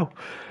as well.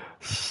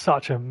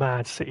 Such a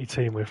mad City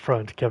team we're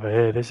throwing together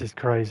here. This is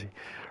crazy.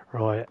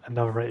 Right,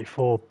 another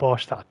 84.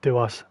 Bosh, that'll do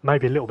us.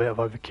 Maybe a little bit of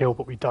overkill,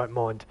 but we don't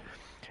mind.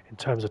 In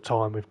terms of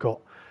time, we've got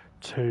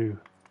 2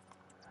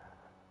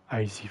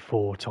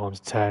 84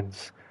 times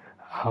 10s.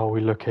 How are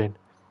we looking?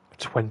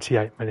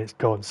 28 minutes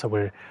gone, so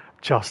we're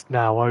just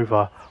now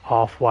over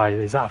halfway.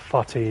 Is that a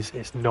Futties?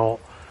 It's not.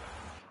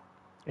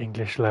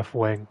 English left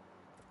wing.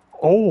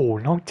 Oh,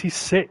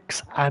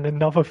 96 and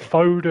another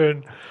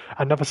Foden,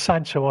 another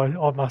Sancho.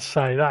 I must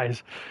say that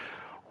is,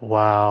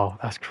 wow.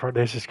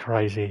 This is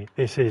crazy.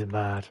 This is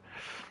mad.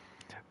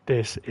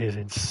 This is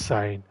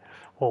insane.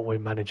 What we're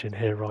managing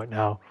here right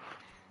now.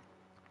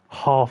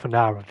 Half an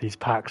hour of these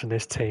packs, and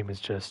this team is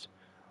just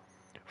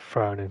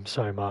throwing him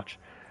so much.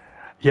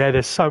 Yeah,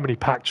 there's so many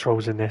pack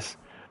trolls in this.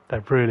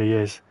 There really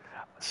is.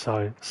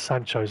 So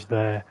Sancho's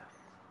there.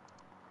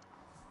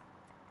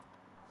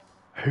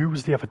 Who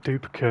was the other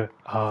duplicate?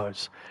 Oh,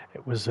 it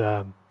was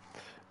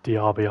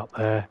Diaby up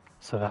there.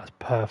 So that's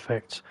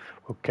perfect.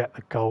 We'll get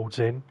the golds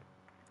in.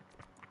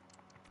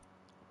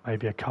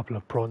 Maybe a couple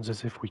of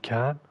bronzes if we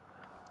can.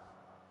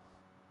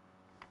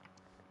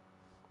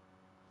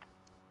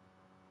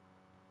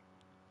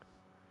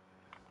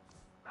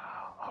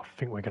 I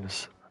think we're going to...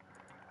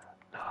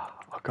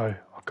 I'll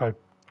go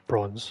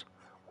bronze.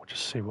 We'll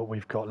just see what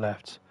we've got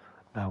left.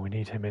 No, we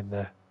need him in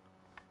there.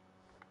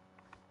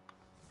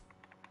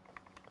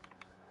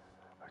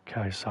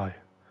 Okay, so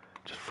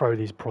just throw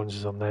these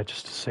bronzes on there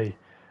just to see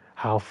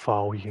how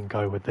far we can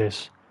go with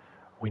this.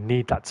 We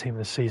need that team of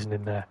the season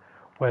in there.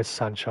 Where's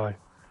Sancho?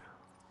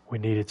 We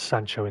needed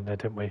Sancho in there,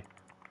 didn't we?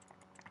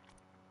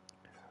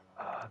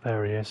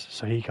 There he is.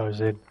 So he goes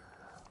in.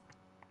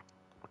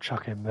 We'll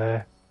chuck him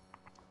there.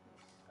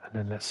 And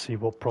then let's see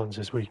what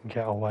bronzes we can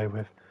get away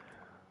with.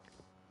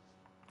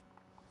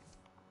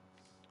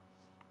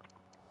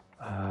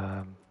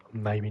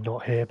 Maybe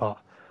not here, but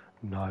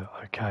no.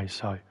 Okay,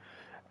 so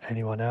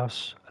anyone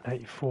else? An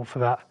 84 for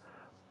that?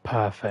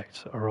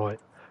 Perfect. All right.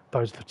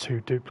 Those are the 2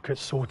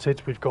 duplicates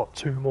sorted. We've got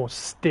 2 more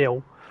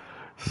still.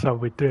 So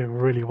we're doing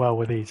really well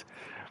with these.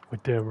 We're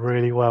doing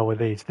really well with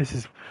these. This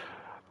is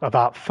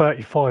about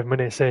 35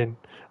 minutes in.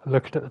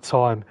 Looking at the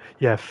time,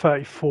 yeah,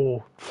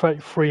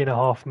 33 and a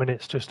half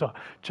minutes just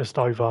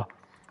over.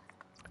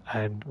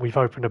 And we've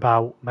opened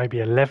about maybe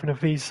 11 of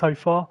these so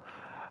far.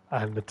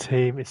 And the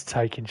team is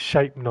taking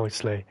shape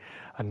nicely.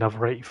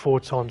 Another 84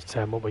 times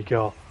 10, what we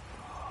got.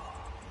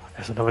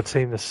 There's another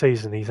team this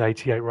season, he's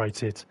 88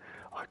 rated.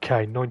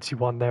 Okay,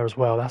 91 there as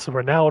well. That's a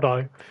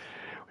Ronaldo.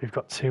 We've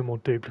got 2 more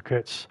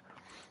duplicates.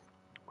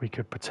 We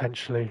could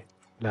potentially...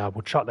 No,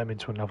 we'll chuck them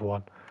into another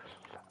one.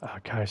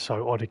 Okay,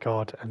 so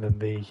Odegaard and then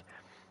the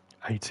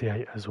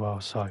 88 as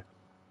well. So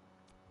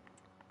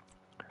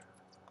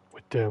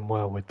we're doing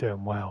well, we're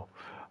doing well.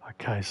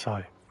 Okay,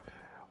 so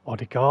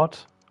Odegaard,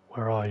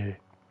 where are you?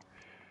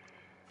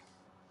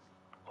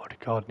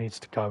 Odegaard needs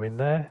to go in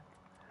there.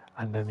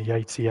 And then the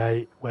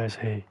 88, where's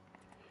he?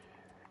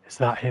 Is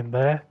that him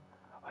there?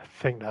 I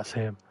think that's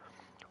him.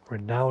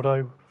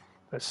 Ronaldo.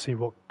 Let's see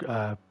what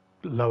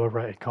lower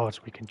rated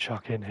cards we can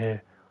chuck in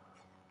here.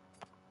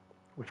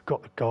 We've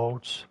got the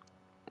golds.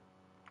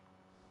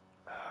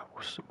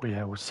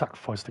 We'll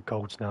sacrifice the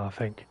golds now, I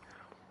think.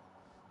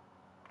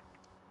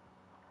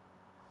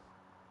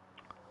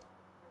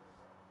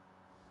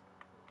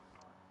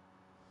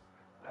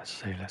 Let's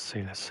see.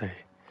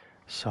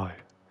 So,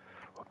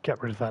 we'll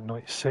get rid of that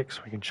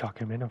 96. We can chuck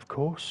him in, of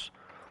course,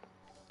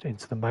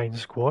 into the main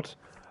squad.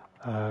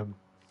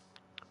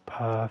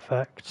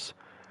 Perfect.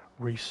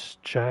 Reece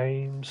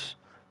James.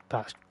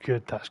 That's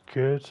good. That's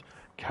good.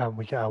 Can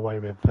we get away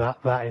with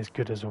that? That is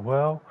good as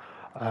well.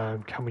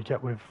 Can we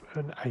get with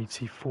an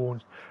 84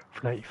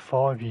 from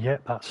 85? Yeah,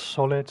 that's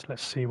solid.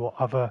 Let's see what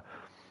other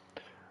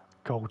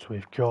golds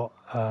we've got.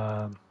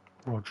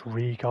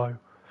 Rodrigo.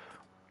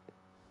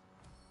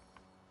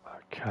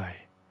 Okay.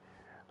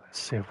 Let's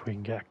see if we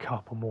can get a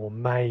couple more.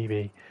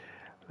 Maybe.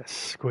 Let's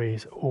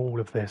squeeze all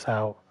of this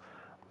out.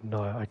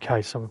 No.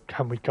 Okay, so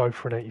can we go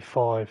for an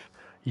 85?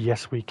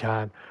 Yes, we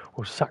can.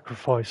 We'll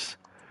sacrifice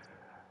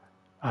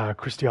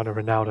Cristiano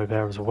Ronaldo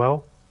there as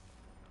well.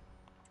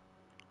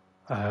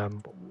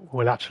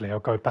 Well, actually, I'll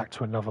go back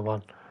to another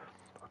one.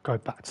 I'll go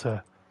back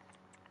to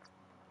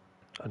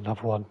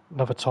another one.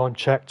 Another time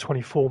check.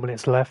 24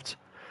 minutes left.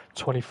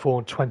 24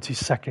 and 20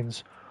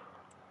 seconds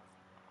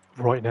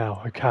right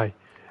now. Okay,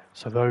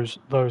 so those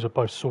are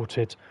both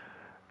sorted.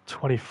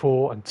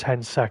 24 and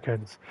 10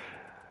 seconds.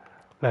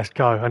 Let's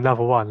go.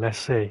 Another one. Let's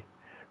see.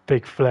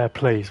 Big flare,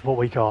 please. What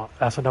we got?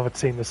 That's another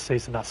team this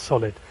season. That's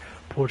solid.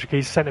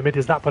 Portuguese centre mid,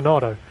 is that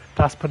Bernardo?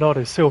 That's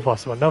Bernardo Silva.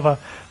 So another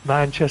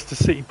Manchester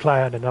City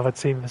player and another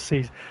team this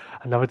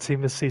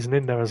season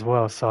in there as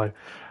well. So,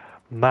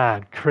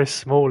 man, Chris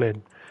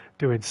Smalling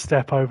doing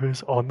step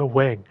overs on the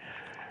wing.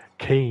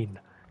 Keane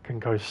can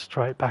go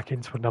straight back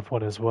into another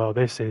one as well.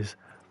 This is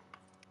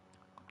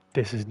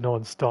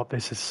non-stop.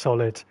 This is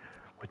solid.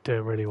 We're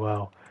doing really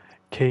well.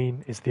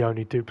 Keane is the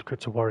only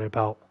duplicate to worry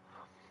about,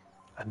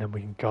 and then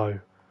we can go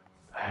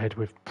ahead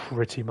with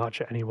pretty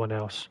much anyone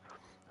else.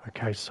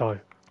 Okay, so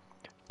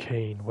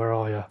Keane, where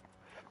are you?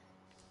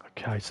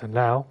 Okay, so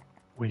now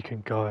we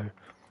can go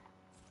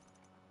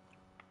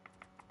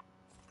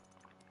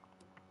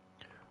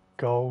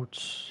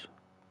golds.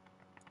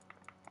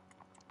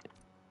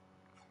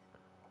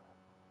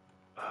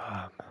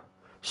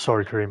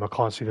 Sorry, Kareem, I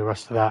can't see the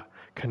rest of that.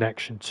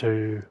 Connection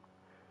to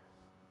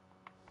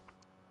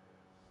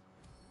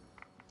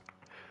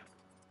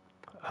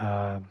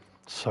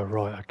so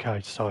right, okay,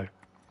 so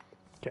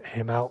get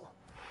him out.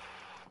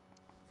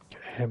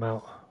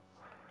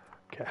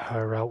 Get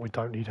her out. We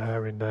don't need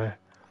her in there.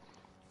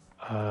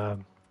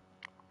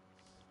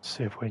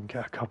 See if we can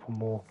get a couple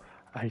more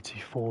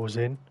 84s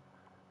in.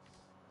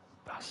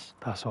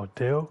 That's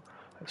ideal.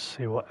 Let's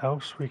see what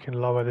else we can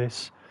lower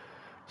this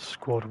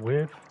squad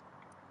with.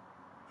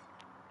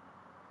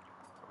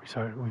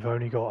 So we've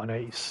only got an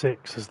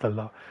 86 as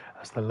the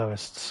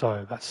lowest.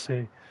 So let's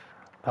see.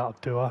 That'll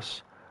do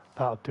us.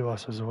 That'll do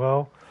us as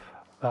well.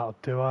 That'll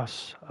do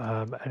us.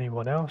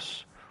 Anyone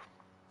else?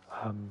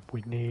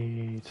 We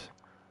need...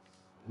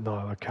 No,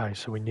 okay,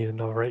 so we need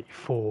another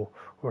 84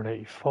 or an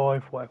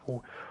 85, whatever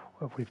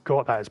we've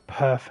got. That is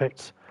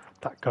perfect.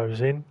 That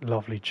goes in.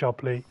 Lovely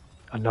jubbly.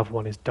 Another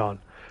one is done.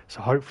 So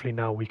hopefully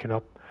now we can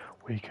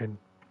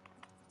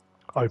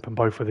open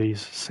both of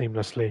these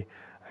seamlessly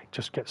and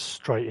just get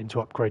straight into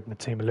upgrading the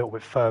team a little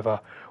bit further.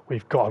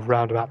 We've got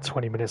around about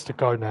 20 minutes to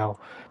go now.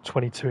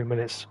 22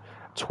 minutes,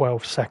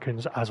 12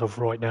 seconds as of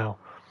right now.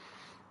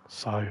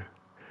 So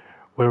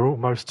we're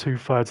almost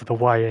 2/3 of the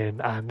way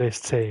in, and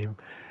this team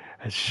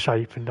is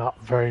shaping up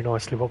very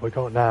nicely. What we've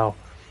got now,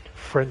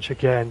 French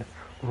again,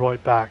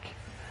 right back.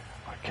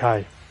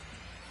 Okay.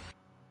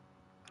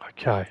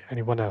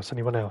 Anyone else?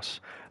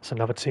 It's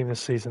another team this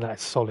season that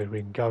is solid.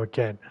 We can go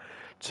again.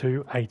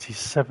 2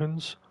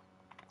 87s.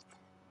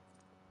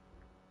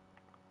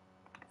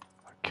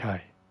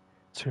 Okay.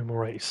 2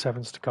 more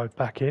 87s to go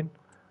back in.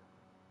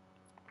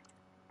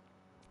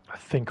 I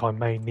think I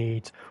may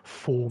need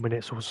 4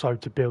 minutes or so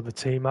to build the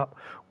team up.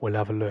 We'll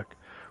have a look.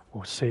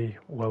 We'll see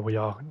where we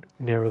are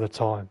nearer the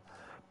time.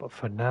 But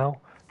for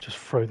now, just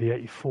throw the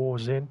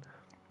 84s in.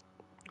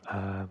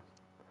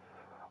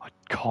 I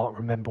can't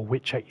remember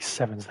which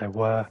 87s there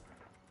were.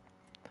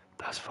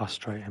 That's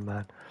frustrating,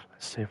 man.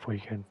 Let's see if we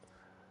can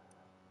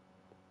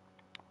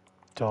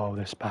dial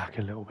this back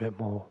a little bit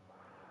more.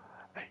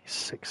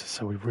 86,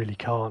 so we really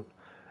can't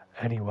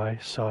anyway,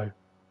 so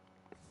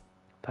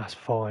that's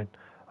fine.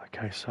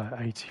 Okay, so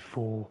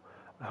 84,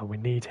 we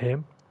need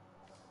him.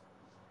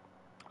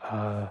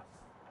 Yeah,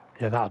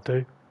 that'll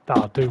do.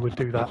 We'll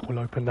do that. We'll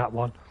open that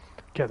one,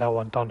 get that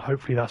one done.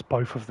 Hopefully that's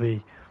both of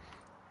the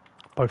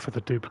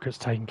duplicates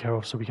taken care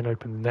of, so we can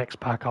open the next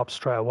pack up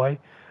straight away.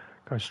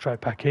 Go straight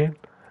back in.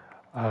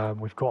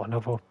 We've got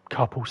another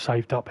couple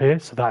saved up here,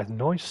 so that is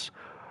nice.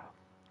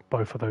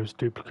 Both of those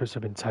duplicates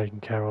have been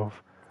taken care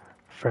of.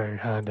 Very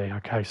handy.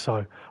 Okay,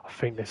 so I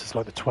think this is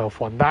like the 12th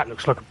one. That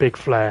looks like a big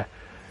flare.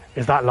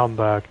 Is that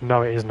Lundberg?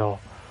 No, it is not.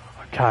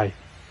 Okay.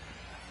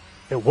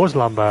 It was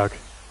Lundberg.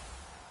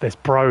 There's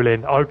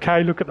Brolin.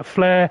 Okay, look at the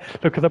flare.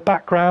 Look at the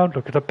background.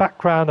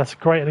 That's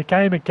great in the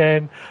game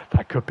again.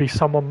 That could be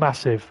someone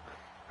massive.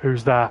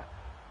 Who's that?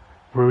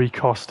 Rui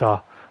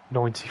Costa.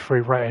 93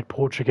 rated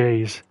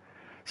Portuguese.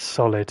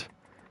 Solid.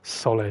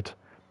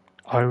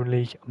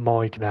 Only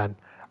Maignan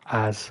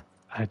as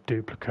a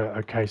duplicate.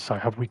 Okay, so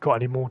have we got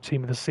any more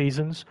team of the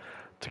seasons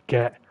to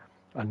get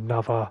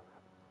another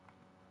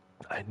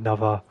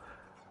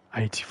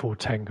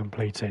 84-10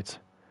 completed?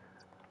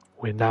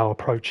 We're now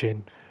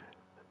approaching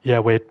Yeah,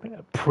 we're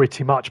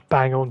pretty much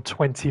bang on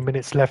 20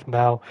 minutes left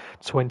now.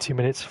 20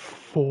 minutes,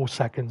 4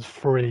 seconds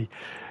free.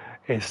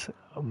 It's,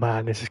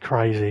 man, this is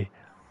crazy.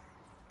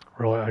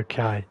 Right,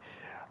 okay.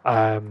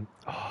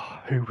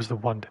 Who was the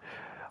one?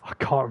 I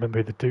can't remember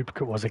who the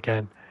duplicate was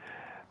again.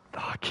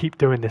 I keep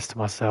doing this to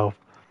myself.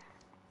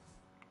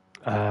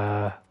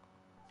 We'll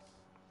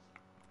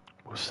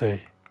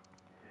see.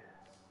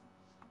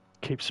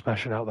 Keep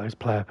smashing out those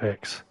player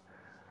picks.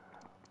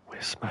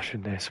 We're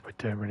smashing this. We're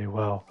doing really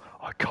well.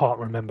 I can't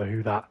remember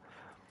who that.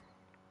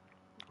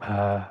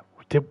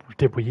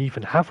 Did we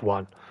even have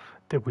one?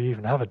 Did we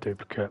even have a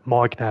duplicate?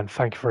 Magnan,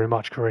 thank you very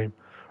much, Kareem.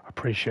 I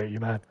appreciate you,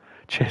 man.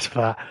 Cheers for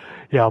that.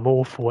 Yeah, I'm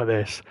awful at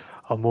this.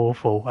 I'm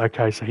awful.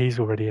 Okay, so he's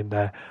already in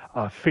there.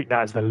 I think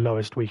that is the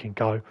lowest we can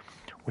go.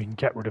 We can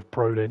get rid of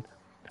Brolin,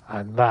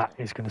 and that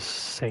is going to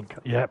sink.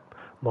 Yep,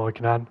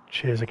 Magnan.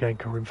 Cheers again,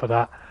 Kareem, for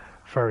that.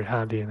 Very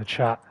handy in the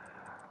chat.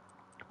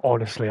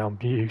 Honestly, I'm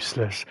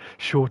useless.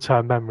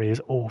 Short-term memory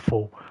is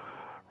awful.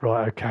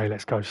 Right, okay,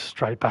 let's go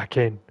straight back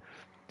in.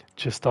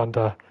 Just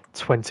under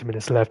 20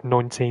 minutes left.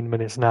 19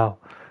 minutes now.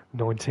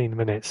 19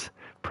 minutes.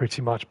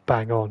 Pretty much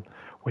bang on.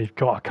 We've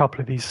got a couple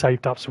of these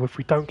saved up, so if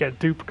we don't get a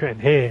duplicate in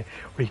here,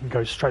 we can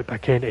go straight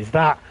back in. Is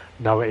that?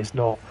 No, it is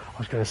not. I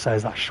was going to say,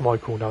 is that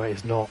Schmeichel? No, it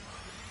is not.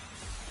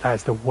 That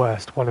is the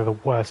worst, one of the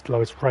worst,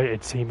 lowest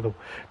rated team of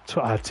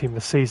the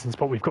seasons.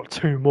 But we've got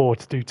two more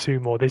to do. Two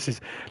more. This is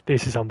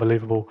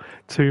unbelievable.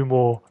 Two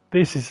more.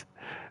 This is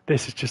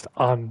just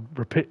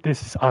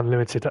This is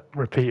unlimited,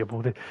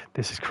 repeatable.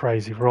 This is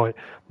crazy, right?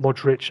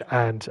 Modric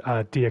and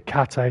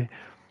Diakate.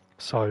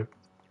 So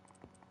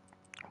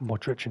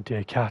Modric and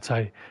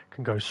Diakate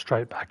can go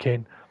straight back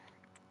in,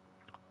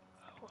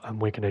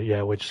 and we're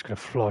just gonna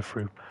fly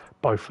through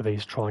both of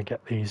these, try and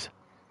get these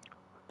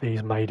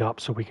made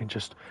up, so we can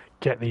just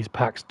get these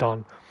packs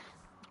done.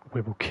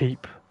 We will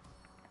keep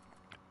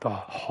the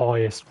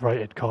highest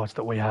rated cards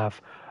that we have.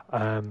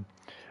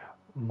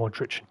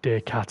 Modric and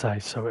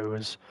Diakate, so it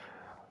was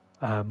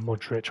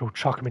Modric. We'll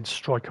chuck them in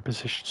striker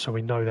position so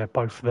we know they're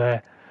both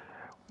there.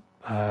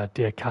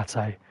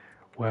 Diakate,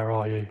 where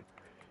are you?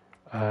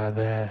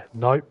 There.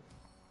 Nope.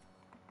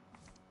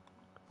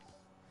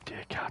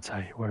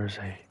 Diakate, where is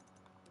he?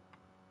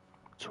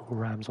 It's all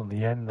Rams on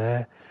the end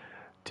there.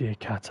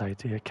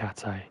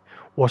 Diakate.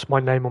 What's my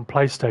name on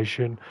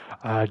PlayStation?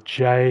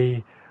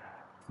 JMDY.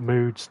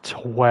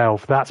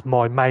 That's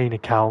my main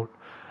account,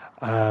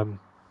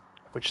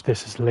 which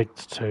this is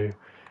linked to.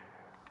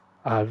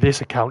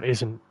 This account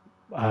isn't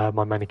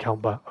my main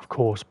account, but of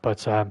course, but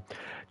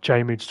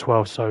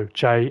JMDY. So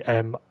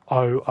JMOODZ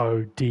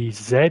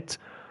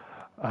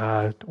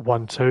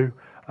 1-2.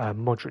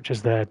 Modric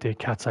is there,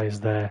 Diakate is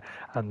there,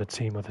 and the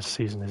team of the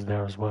season is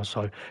there as well.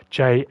 So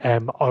JMOODZ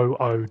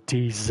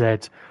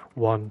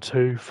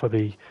 1-2 for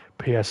the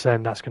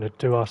PSN. That's going to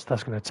do us.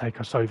 That's going to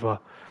take us over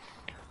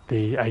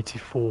the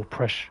 84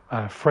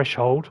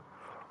 threshold.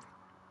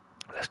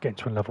 Let's get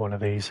into another one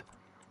of these.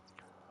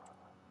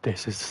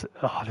 This is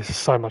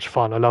so much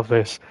fun. I love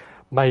this.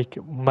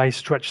 May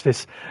stretch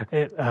this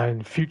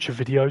in future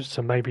videos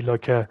to maybe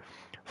like a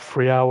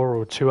 3-hour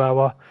or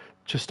 2-hour,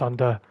 just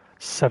under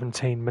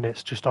 17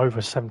 minutes, just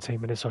over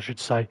 17 minutes, I should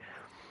say.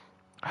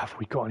 Have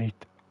we got any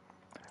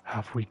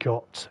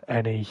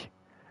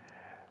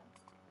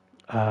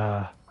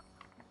lower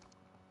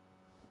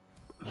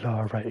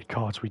rated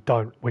cards? We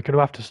don't. We're going to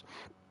have to.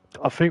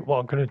 I think what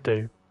I'm going to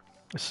do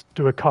is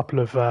do a couple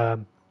of.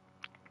 I'm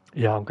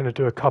going to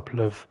do a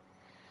couple of.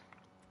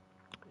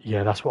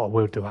 Yeah, that's what I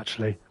will do.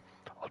 Actually,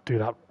 I'll do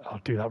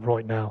that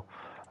right now.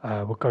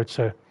 We'll go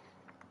to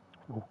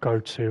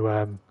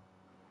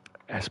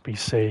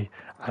SBC,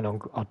 and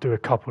I'll do a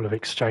couple of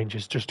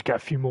exchanges just to get a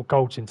few more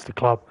golds into the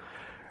club,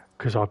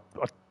 because I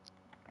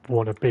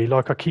want to be,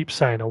 like I keep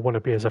saying, I want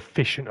to be as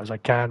efficient as I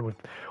can with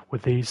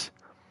these.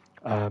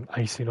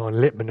 AC9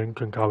 Littman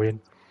can go in,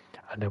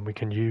 and then we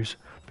can use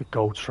the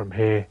golds from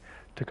here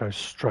to go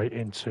straight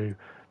into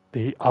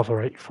the other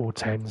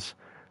 8410s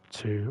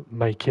to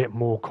make it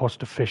more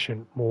cost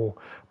efficient, more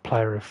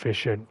player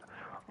efficient,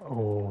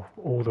 or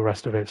all the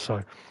rest of it.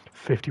 So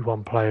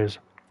 51 players.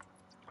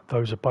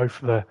 Those are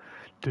both the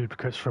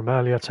duplicates from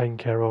earlier, taken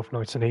care of,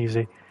 nice and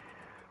easy.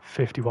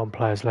 51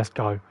 players, let's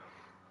go.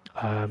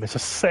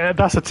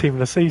 That's a team of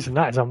the season.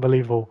 That is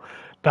unbelievable.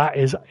 That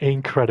is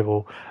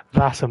incredible.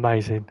 That's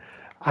amazing.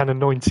 And a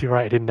 90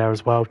 rated in there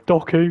as well.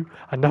 Doku,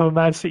 another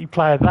Man City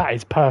player. That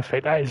is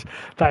perfect.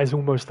 That is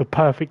almost the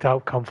perfect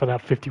outcome for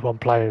that 51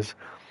 players.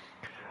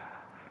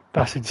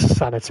 That's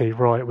insanity.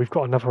 Right, we've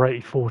got another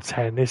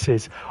 84-10. This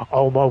is,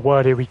 oh my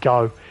word, here we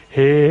go.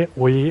 Here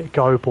we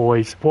go,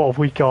 boys. What have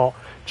we got?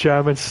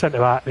 German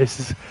centre-back.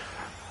 This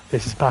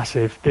is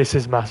massive. This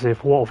is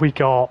massive. What have we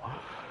got?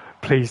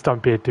 Please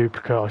don't be a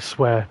duplicate, I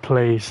swear.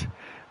 Please.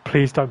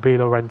 Please don't be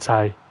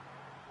Llorente.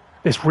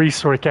 This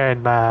Risa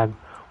again, man.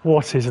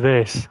 What is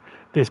this?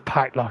 This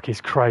pack luck is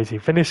crazy.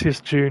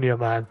 Vinicius Jr.,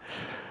 man.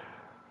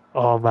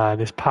 Oh, man,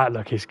 this pack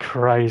luck is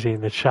crazy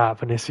in the chat.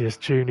 Vinicius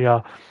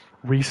Jr.,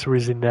 Risa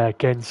is in there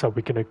again, so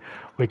we're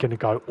gonna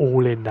go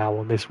all in now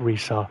on this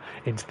Risa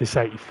into this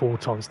 84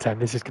 times 10.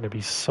 This is gonna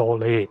be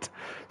solid.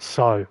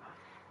 So,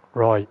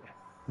 right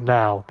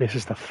now this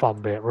is the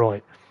fun bit.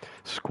 Right,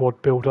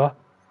 squad builder.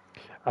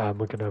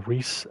 We're gonna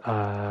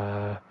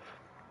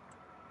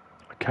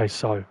okay,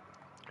 so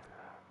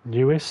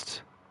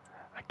newest.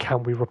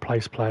 Can we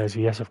replace players?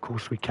 Yes, of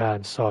course we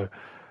can. So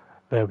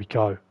there we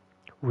go.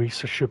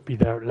 Risa should be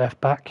there at left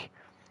back.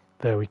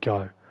 There we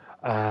go.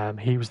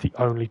 He was the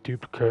only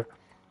duplicate.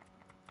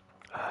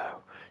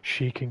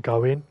 She can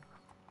go in.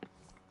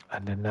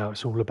 And then now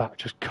it's all about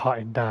just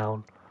cutting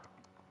down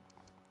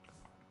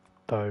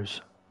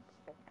those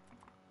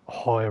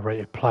higher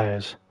rated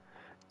players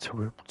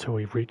till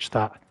we reach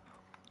that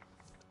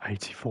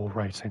 84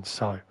 rating.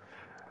 So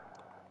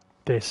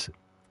this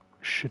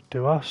should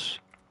do us.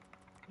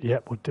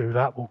 Yep, we'll do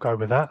that. We'll go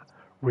with that.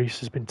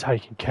 Reese has been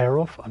taken care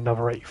of.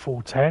 Another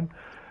 84.10.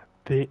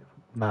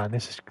 Man,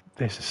 this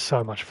is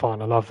so much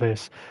fun. I love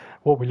this.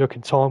 What we're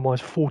looking time wise,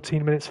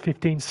 14 minutes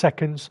 15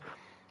 seconds.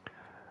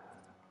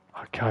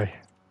 Okay,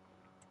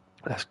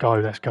 let's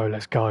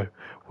go.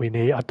 We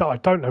need. I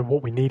don't know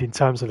what we need in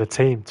terms of the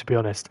team, to be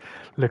honest.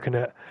 Looking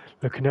at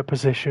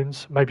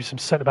positions, maybe some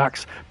centre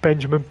backs.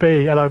 Benjamin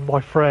B, hello my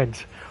friend.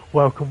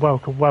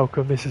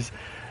 Welcome.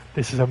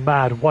 This is a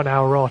mad 1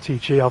 hour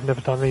RTG. I've never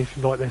done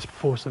anything like this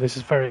before, so this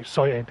is very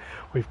exciting.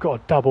 We've got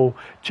a double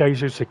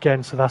Jesus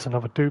again, so that's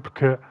another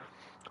duplicate.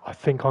 I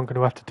think I'm going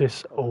to have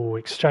to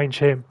exchange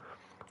him.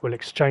 We'll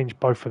exchange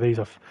both of these.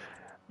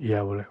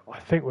 We'll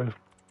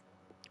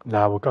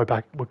go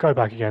back. We'll go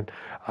back again.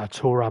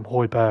 Thuram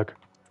Højbjerg,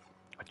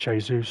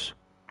 Jesus.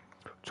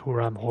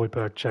 Thuram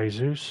Højbjerg,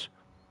 Jesus.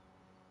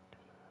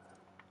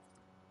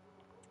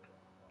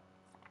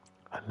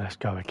 And let's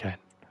go again.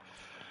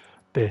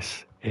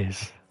 This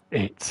is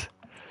it.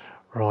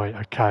 Right,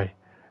 okay.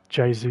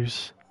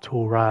 Jesus,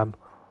 Thuram,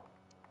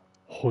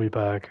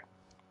 Højbjerg,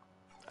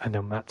 and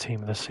then that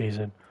team of the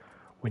season.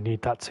 We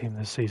need that team of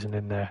the season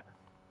in there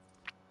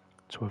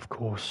to, of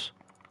course,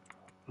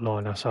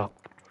 line us up.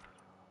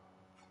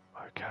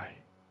 Okay.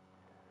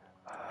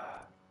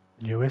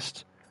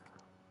 Newest.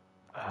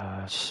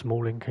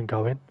 Smalling can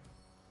go in.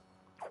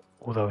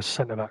 Although a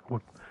centre back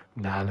would.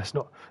 Nah, let's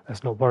not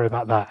worry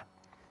about that.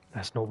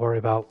 Let's not worry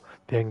about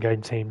the end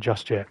game team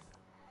just yet.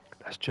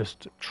 Let's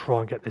just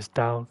try and get this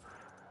down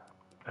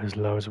as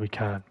low as we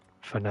can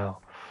for now.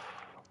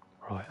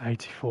 Right,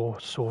 84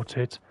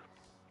 sorted.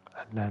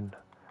 And then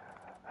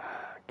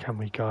can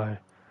we go?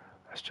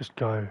 Let's just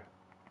go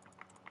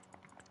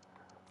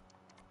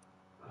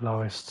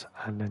lowest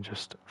and then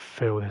just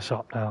fill this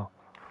up now.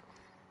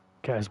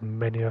 Get as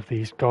many of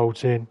these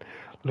golds in.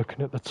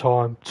 Looking at the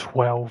time,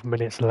 12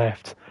 minutes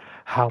left.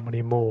 How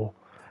many more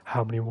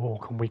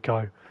can we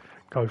go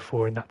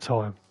for in that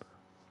time?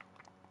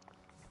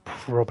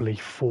 Probably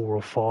 4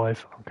 or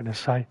 5, I'm going to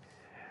say.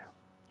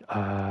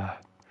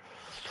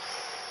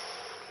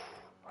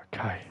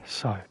 Okay,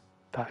 so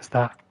that's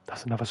that.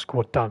 That's another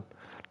squad done.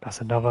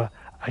 That's another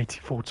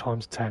 84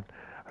 times 10.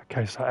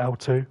 Okay, so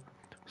L2,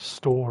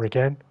 store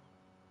again.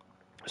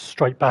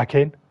 Straight back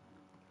in.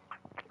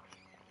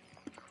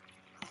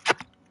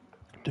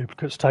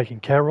 Duplicates taken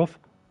care of.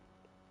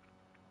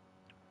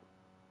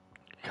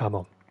 Come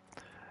on.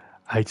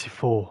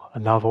 84,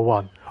 another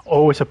one.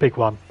 Oh, it's a big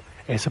one.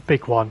 It's a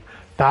big one.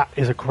 That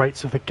is a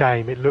greats of the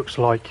game. It looks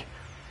like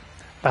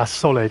that's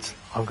solid.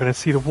 I'm going to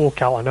see the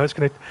walkout. I know it's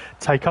going to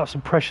take up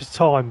some precious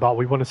time, but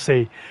we want to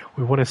see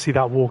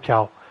that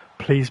walkout.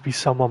 Please be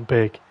someone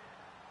big.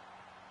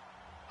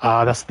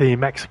 That's the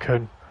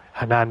Mexican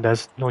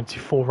Hernandez,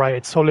 94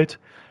 rated, solid.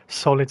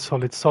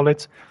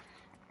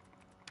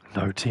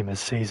 No team of the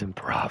season,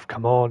 bruv.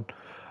 Come on.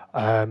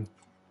 I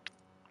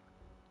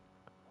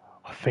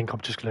think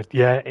I'm just going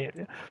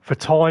to, for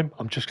time,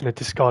 I'm just going to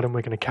discard and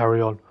we're going to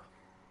carry on.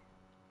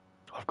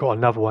 I've got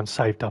another one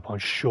saved up, I'm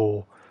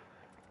sure.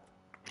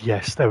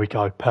 Yes, there we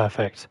go.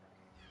 Perfect.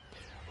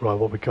 Right,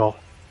 what we got?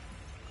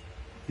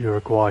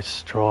 Uruguay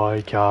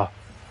striker.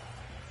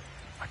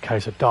 Okay,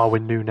 so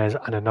Darwin Núñez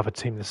and another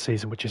team this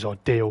season, which is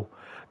ideal.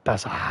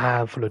 That's a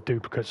handful of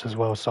duplicates as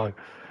well. So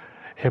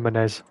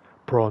Jimenez,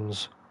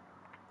 bronze.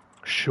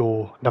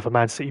 Shaw, another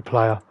Man City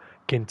player.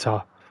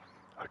 Ginter.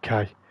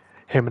 Okay.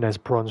 Jimenez,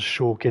 bronze.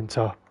 Shaw,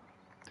 Ginter.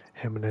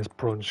 Jimenez,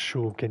 bronze.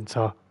 Shaw,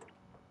 Ginter.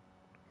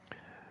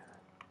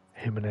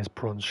 Jimenez,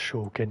 bronze.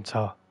 Shaw,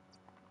 Ginter.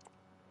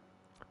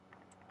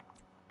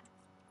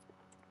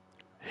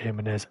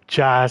 Jimenez,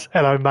 Jazz.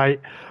 Hello, mate.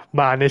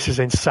 Man, this is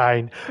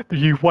insane.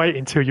 You wait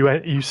until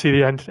you see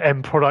the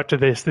end product of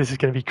this. This is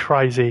going to be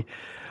crazy.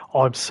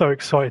 I'm so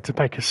excited to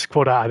make a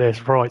squad out of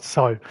this. Right,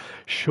 so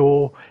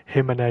Shaw,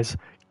 Jimenez,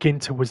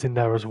 Ginter was in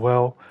there as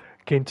well.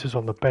 Ginter's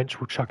on the bench.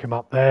 We'll chuck him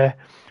up there.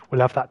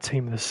 We'll have that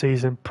team of the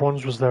season.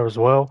 Bronze was there as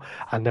well.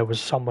 And there was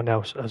someone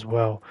else as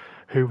well.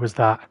 Who was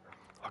that?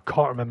 I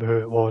can't remember who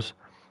it was.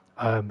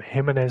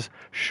 Jimenez,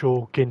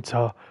 Shaw,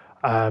 Ginter.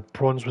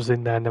 Bronze was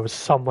in there. And there was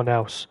someone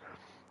else.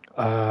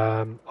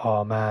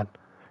 Oh, man.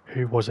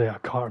 Who was it? I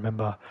can't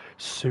remember.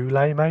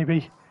 Sule,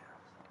 maybe?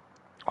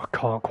 I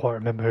can't quite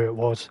remember who it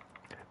was.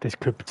 this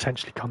could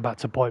potentially come back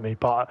to bite me.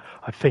 But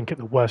I think at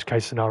the worst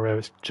case scenario,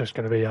 it's just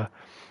going to be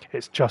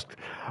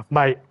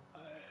mate,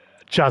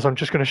 Jazz, I'm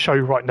just going to show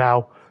you right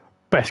now,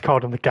 best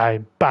card in the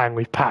game. Bang,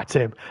 we've packed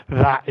him.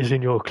 That is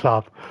in your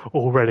club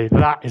already.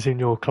 That is in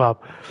your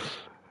club.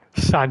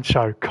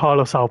 Sancho,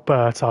 Carlos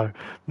Alberto.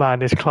 Man,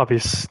 this club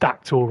is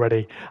stacked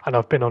already, and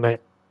I've been on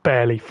it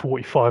barely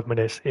 45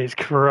 minutes. It's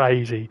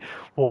crazy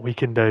what we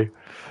can do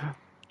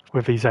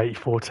with these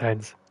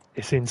 8410s.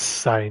 It's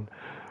insane.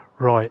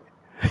 Right.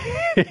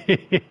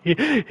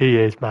 He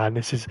is, man.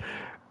 This is...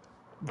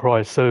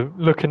 Right, so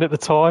looking at the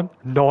time,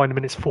 9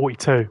 minutes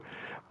 42.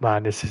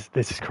 Man, this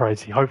is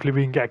crazy. Hopefully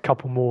we can get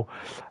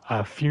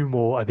a few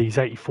more of these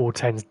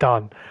 8410s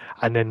done,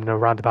 and then in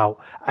around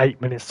about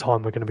 8 minutes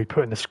time we're going to be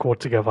putting the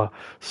squad together.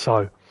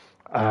 So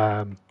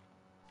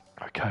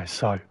okay,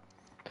 so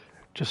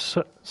just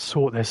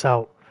sort this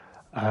out.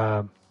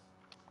 I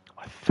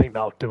think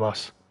that'll do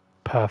us.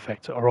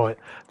 Perfect. All right,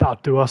 that'll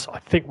do us. I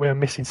think we're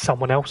missing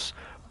someone else,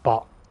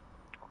 but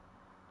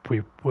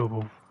we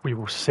will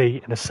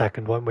see in a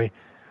second, won't we?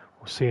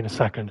 We'll see in a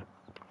second.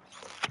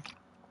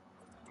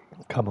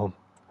 Come on,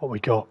 what we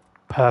got?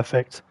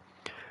 Perfect.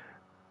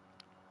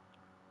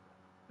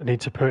 I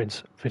need to put in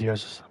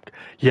videos.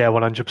 Yeah,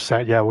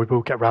 100%. Yeah, we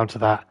will get round to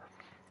that.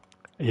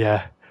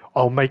 Yeah,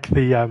 I'll make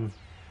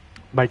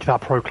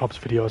that Pro Clubs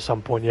video at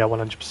some point. Yeah,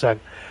 100%.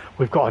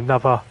 We've got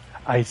another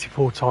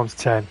 84 times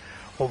 10.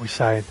 What are we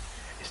saying?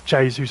 It's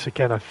Jesus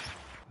again.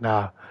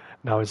 No,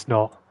 it's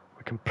not.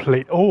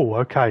 Complete. Oh,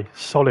 okay,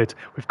 solid.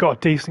 We've got a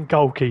decent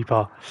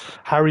goalkeeper.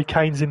 Harry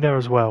Kane's in there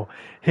as well.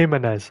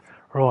 Jimenez.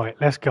 Right,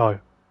 let's go.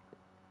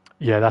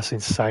 Yeah, that's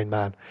insane,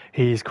 man.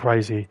 He is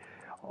crazy.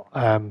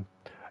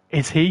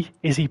 Is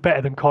he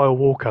better than Kyle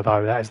Walker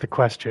though? That is the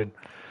question.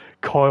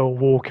 Kyle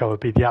Walker would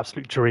be the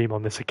absolute dream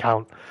on this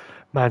account.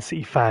 Man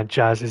City fan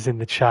Jazz is in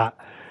the chat.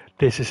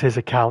 This is his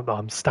account that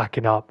I'm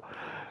stacking up.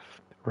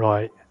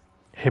 Right,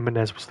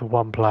 Jimenez was the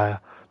one player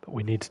that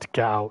we needed to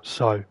get out,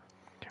 so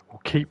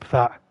we'll keep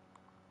that.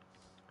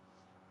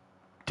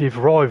 Div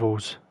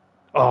Rivals.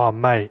 Oh,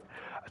 mate.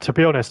 To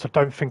be honest, I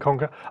don't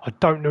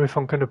know if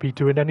I'm going to be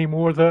doing any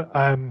more of the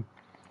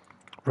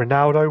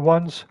Ronaldo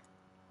ones.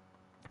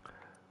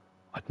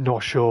 I'm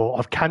not sure.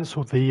 I've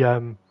cancelled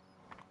the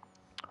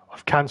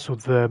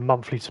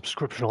monthly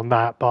subscription on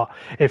that. But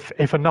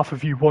if enough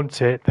of you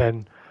want it,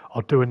 then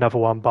I'll do another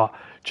one. But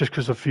just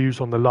because the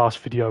views on the last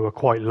video are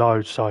quite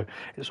low, so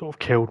it sort of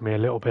killed me a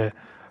little bit.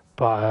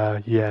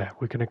 But yeah,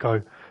 we're going to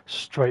go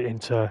straight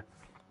into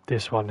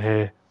this one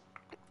here.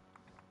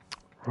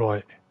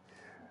 Right,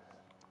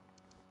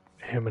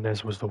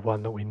 Jimenez was the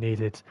one that we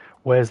needed.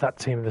 Where's that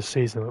team of the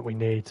season that we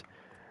need?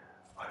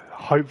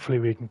 Hopefully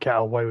we can get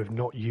away with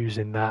not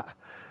using that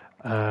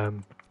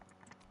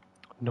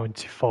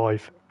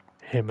 95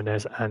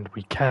 Jimenez, and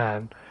we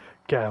can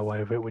get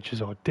away with it, which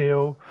is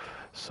ideal.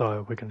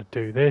 So we're going to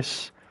do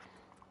this.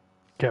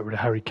 Get rid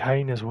of Harry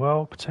Kane as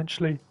well,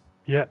 potentially.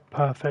 Yeah,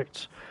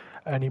 perfect.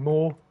 Any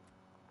more?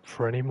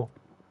 For any more?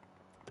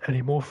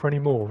 Any more for any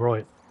more?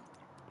 Right.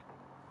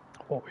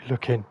 What are we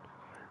looking?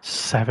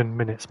 7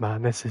 minutes,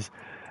 man. This is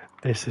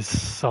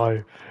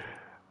so.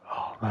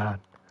 Oh man,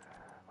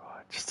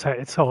 just take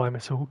your time.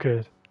 It's all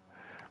good.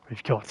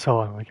 We've got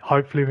time.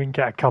 Hopefully we can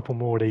get a couple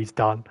more of these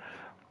done.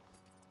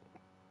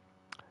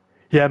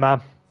 Yeah, man.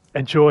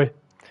 Enjoy.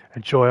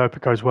 Hope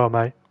it goes well,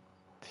 mate.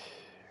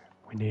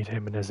 We need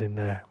Jimenez in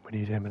there. We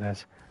need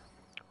Jimenez.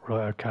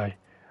 Right. Okay.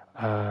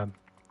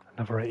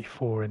 Another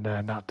 84 in there,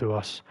 and that'll do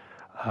us.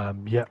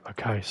 Yep.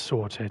 Okay.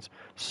 Sorted.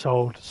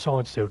 Sold.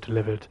 Signed. Still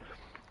delivered.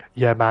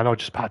 Yeah, man, I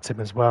just packed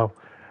him as well,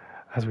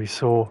 as we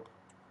saw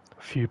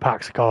a few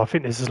packs ago. I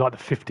think this is like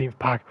the 15th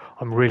pack.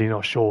 I'm really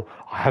not sure.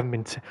 I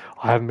haven't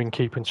been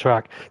keeping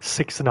track.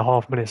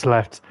 6.5 minutes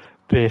left.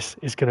 This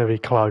is going to be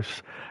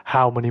close.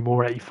 How many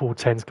more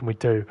 8410s can we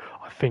do?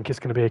 I think it's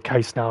going to be a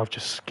case now of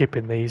just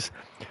skipping these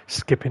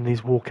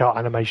walkout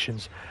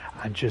animations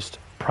and just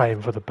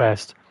praying for the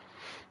best.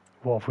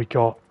 What have we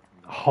got?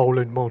 A whole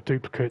load more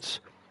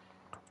duplicates.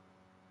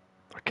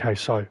 Okay,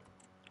 so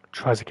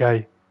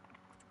Trezeguet,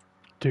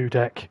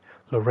 Dudek,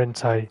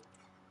 Morientes,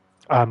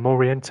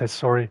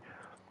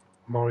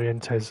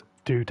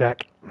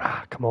 Dudek.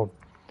 Come on.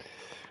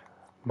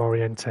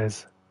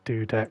 Morientes,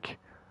 Dudek,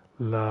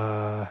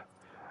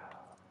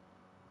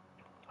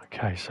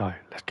 Okay, so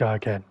let's go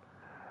again.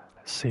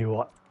 Let's see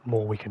what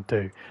more we can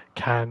do.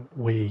 Can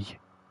we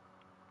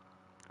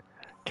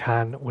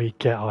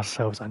get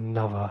ourselves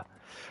another?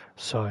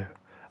 So,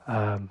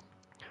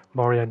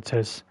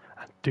 Morientes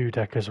and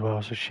Dudek as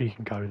well, so she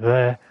can go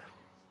there.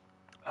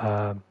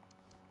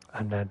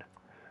 And then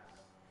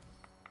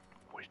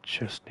we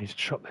just need to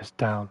chop this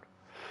down.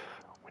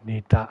 We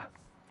need that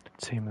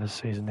team of the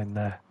season in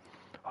there.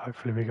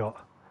 Hopefully we got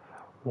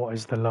what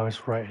is the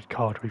lowest rated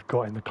card we've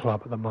got in the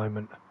club at the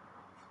moment.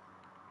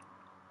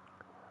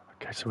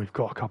 Okay, so we've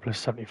got a couple of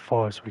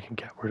 75s we can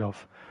get rid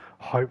of.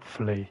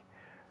 Hopefully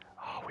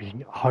we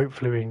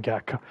can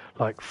get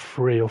like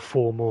 3 or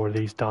 4 more of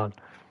these done.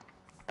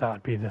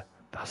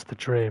 That's the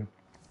dream.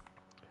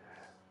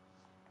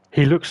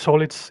 He looks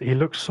solid. He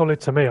looks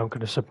solid to me. I'm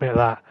going to submit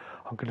that.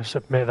 I'm going to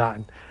submit that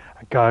and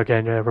go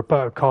again. Yeah,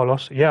 Roberto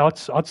Carlos. Yeah,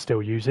 I'd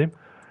still use him.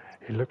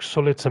 He looks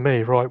solid to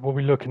me. Right, what are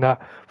we looking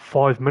at?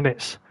 5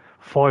 minutes.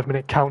 5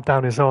 minute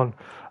countdown is on.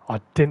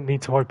 I didn't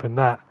need to open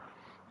that.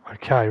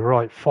 Okay,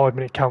 right. 5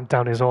 minute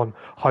countdown is on.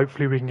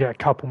 Hopefully we can get a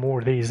couple more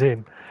of these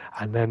in,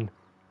 and then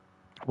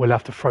we'll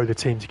have to throw the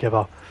team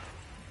together.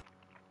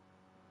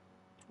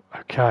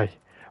 Okay.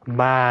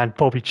 Man,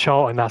 Bobby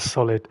Charlton, that's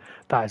solid.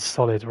 That is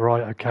solid.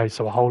 Right, okay,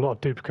 so a whole lot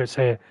of duplicates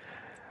here.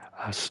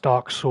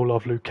 Stark,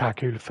 Sorlov,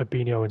 Lukaku,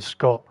 Fabinho and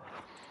Scott.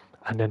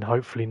 And then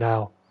hopefully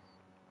now.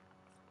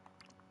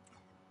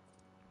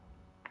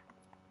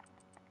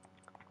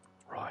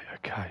 Right,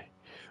 okay.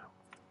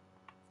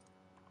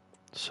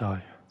 So,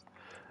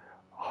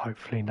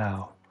 hopefully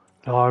now.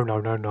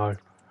 No.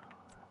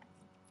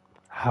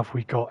 Have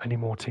we got any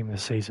more Team of the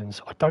Seasons?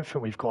 I don't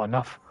think we've got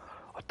enough.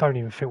 I don't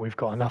even think we've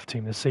got enough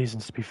Team of the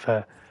Seasons, to be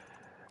fair,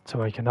 to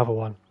make another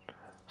one.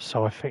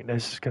 So I think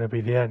this is going to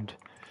be the end.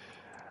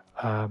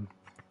 In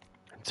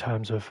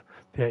terms of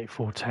the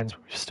 8410s,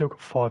 but we've still got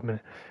 5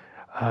 minutes.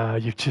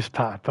 You've just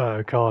patted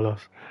Berto Carlos.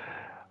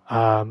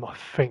 I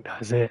think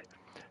that's it.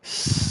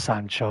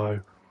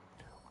 Sancho.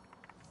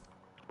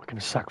 We're going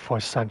to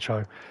sacrifice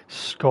Sancho.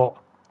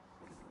 Scott.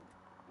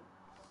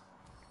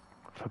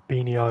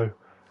 Fabinho.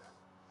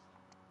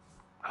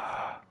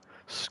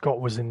 Scott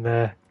was in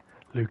there.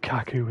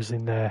 Lukaku was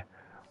in there.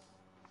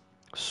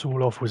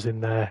 Sorlov was in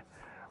there.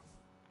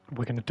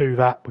 We're going to do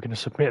that. We're going to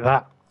submit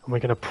that. And we're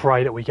going to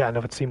pray that we get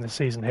another Team of the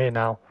Season here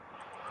now,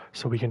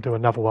 so we can do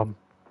another one.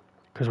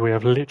 Because we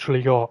have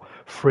literally got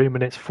 3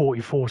 minutes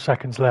 44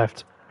 seconds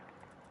left.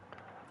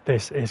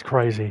 This is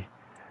crazy.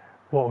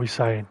 What are we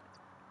saying?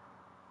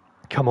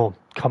 Come on.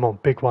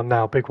 Big one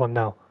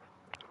now.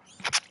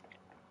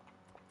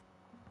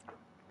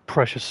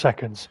 Precious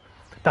seconds.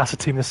 That's a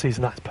Team of the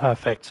Season. That's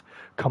perfect.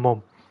 Come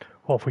on.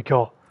 What have we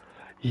got?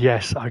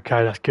 Yes.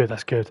 Okay, that's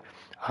good.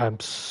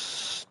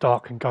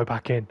 Stark can go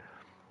back in.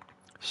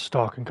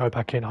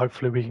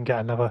 Hopefully we can get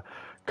another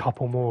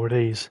couple more of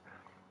these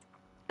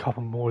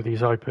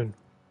open.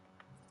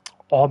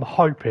 I'm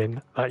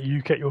hoping that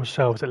you get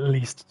yourselves at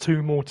least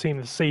 2 more Team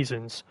of the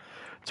Seasons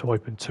to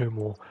open 2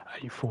 more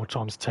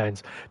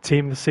 84x10s.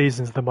 Team of the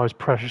Seasons are the most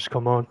precious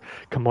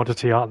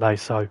commodity, aren't they?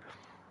 So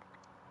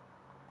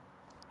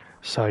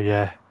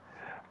yeah,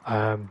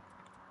 we're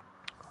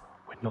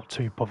not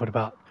too bothered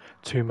about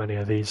too many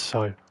of these.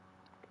 So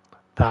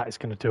that is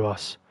going to do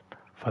us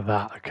for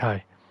that.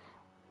 Okay.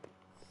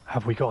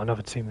 Have we got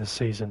another Team of the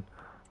Season?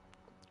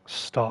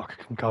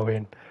 Stark can go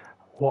in.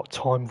 What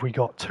time have we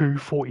got?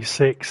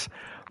 2:46.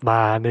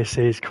 Man, this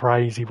is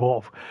crazy.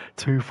 What?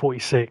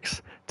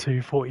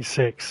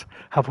 2:46.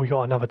 Have we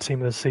got another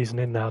Team of the Season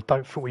in now?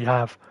 Don't think we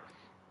have.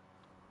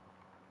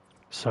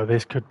 So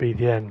this could be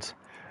the end.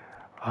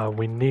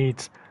 We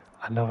need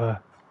another.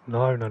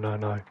 No.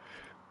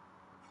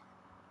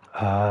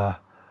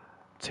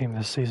 Team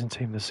of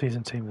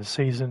the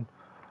Season.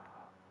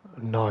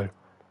 No.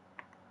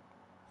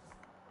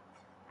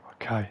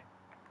 Okay.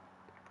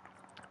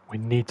 We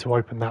need to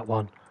open that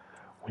one.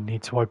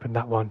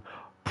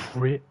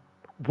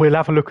 We'll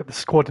have a look at the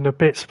squad in a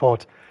bit,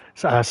 Spud.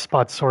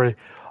 Sorry.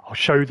 I'll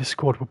show you the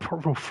squad.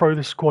 We'll throw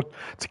the squad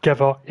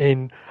together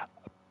in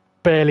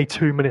barely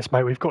 2 minutes,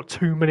 mate. We've got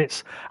 2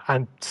 minutes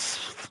and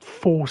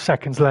 4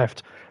 seconds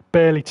left.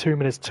 Barely 2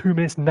 minutes. 2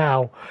 minutes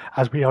now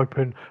as we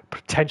open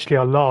potentially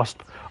our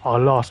last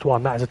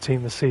one. That is a Team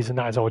of the Season.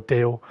 That is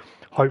ideal.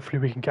 Hopefully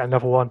we can get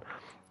another one.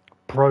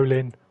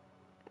 Brolin.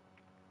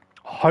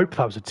 I hope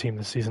that was a Team of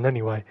the Season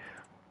anyway.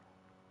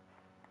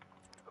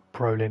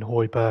 Brolin,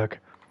 Højbjerg,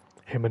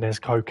 Jimenez,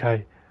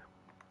 Koke.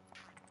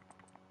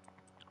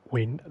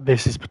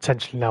 This is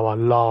potentially now our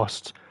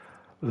last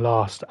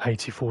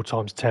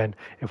 84x10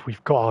 if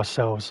we've got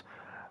ourselves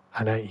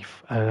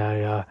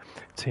a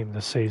Team of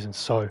the Season.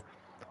 So,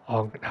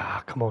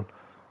 come on.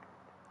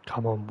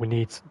 We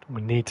need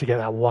to get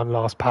that one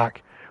last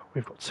pack.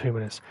 We've got 2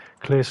 minutes.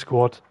 Clear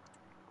squad,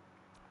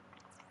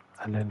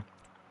 and then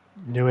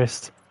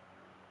newest.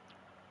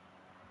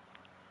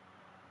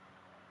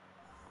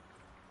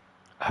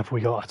 Have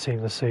we got a Team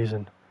of the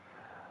Season?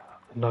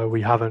 No,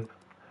 we haven't.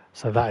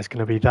 So that is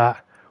going to be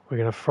that. We're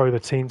going to throw the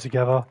team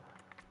together,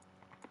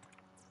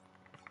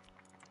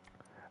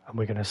 and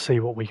we're going to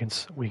see what we can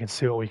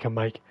see what we can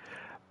make.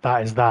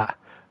 That is that.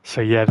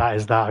 So yeah, that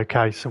is that.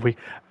 Okay, so we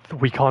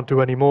can't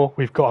do any more.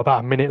 We've got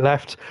about a minute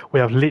left.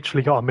 We have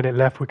literally got a minute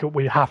left.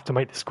 We have to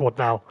make the squad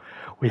now.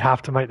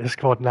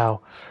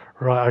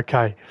 Right.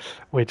 Okay.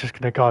 We're just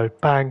going to go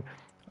bang.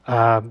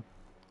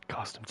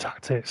 Custom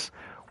tactics.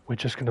 We're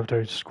just going to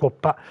do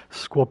squad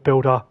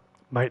builder,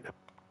 make the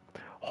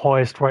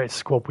highest rated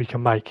squad we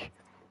can make.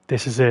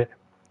 This is it.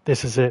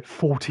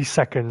 40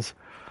 seconds.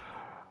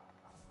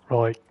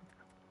 Right.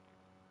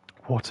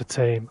 What a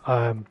team.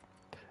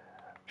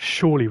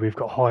 Surely we've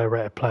got higher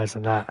rated players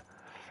than that.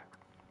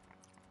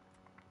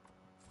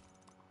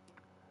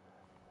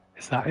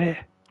 Is that it?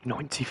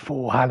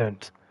 94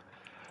 Haaland.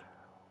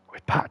 We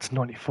packed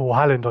 94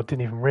 Haaland. I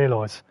didn't even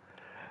realise.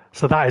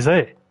 So that is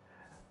it.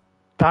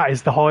 That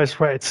is the highest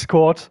rated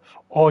squad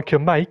I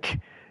can make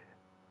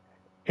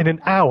in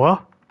an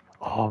hour.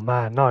 Oh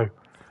man, no.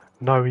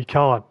 No, he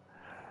can't.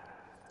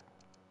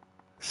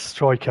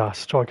 Striker,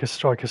 striker,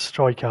 striker,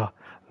 striker.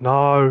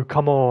 No,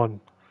 come on.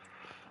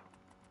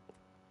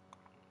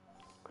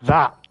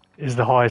 That is the highest.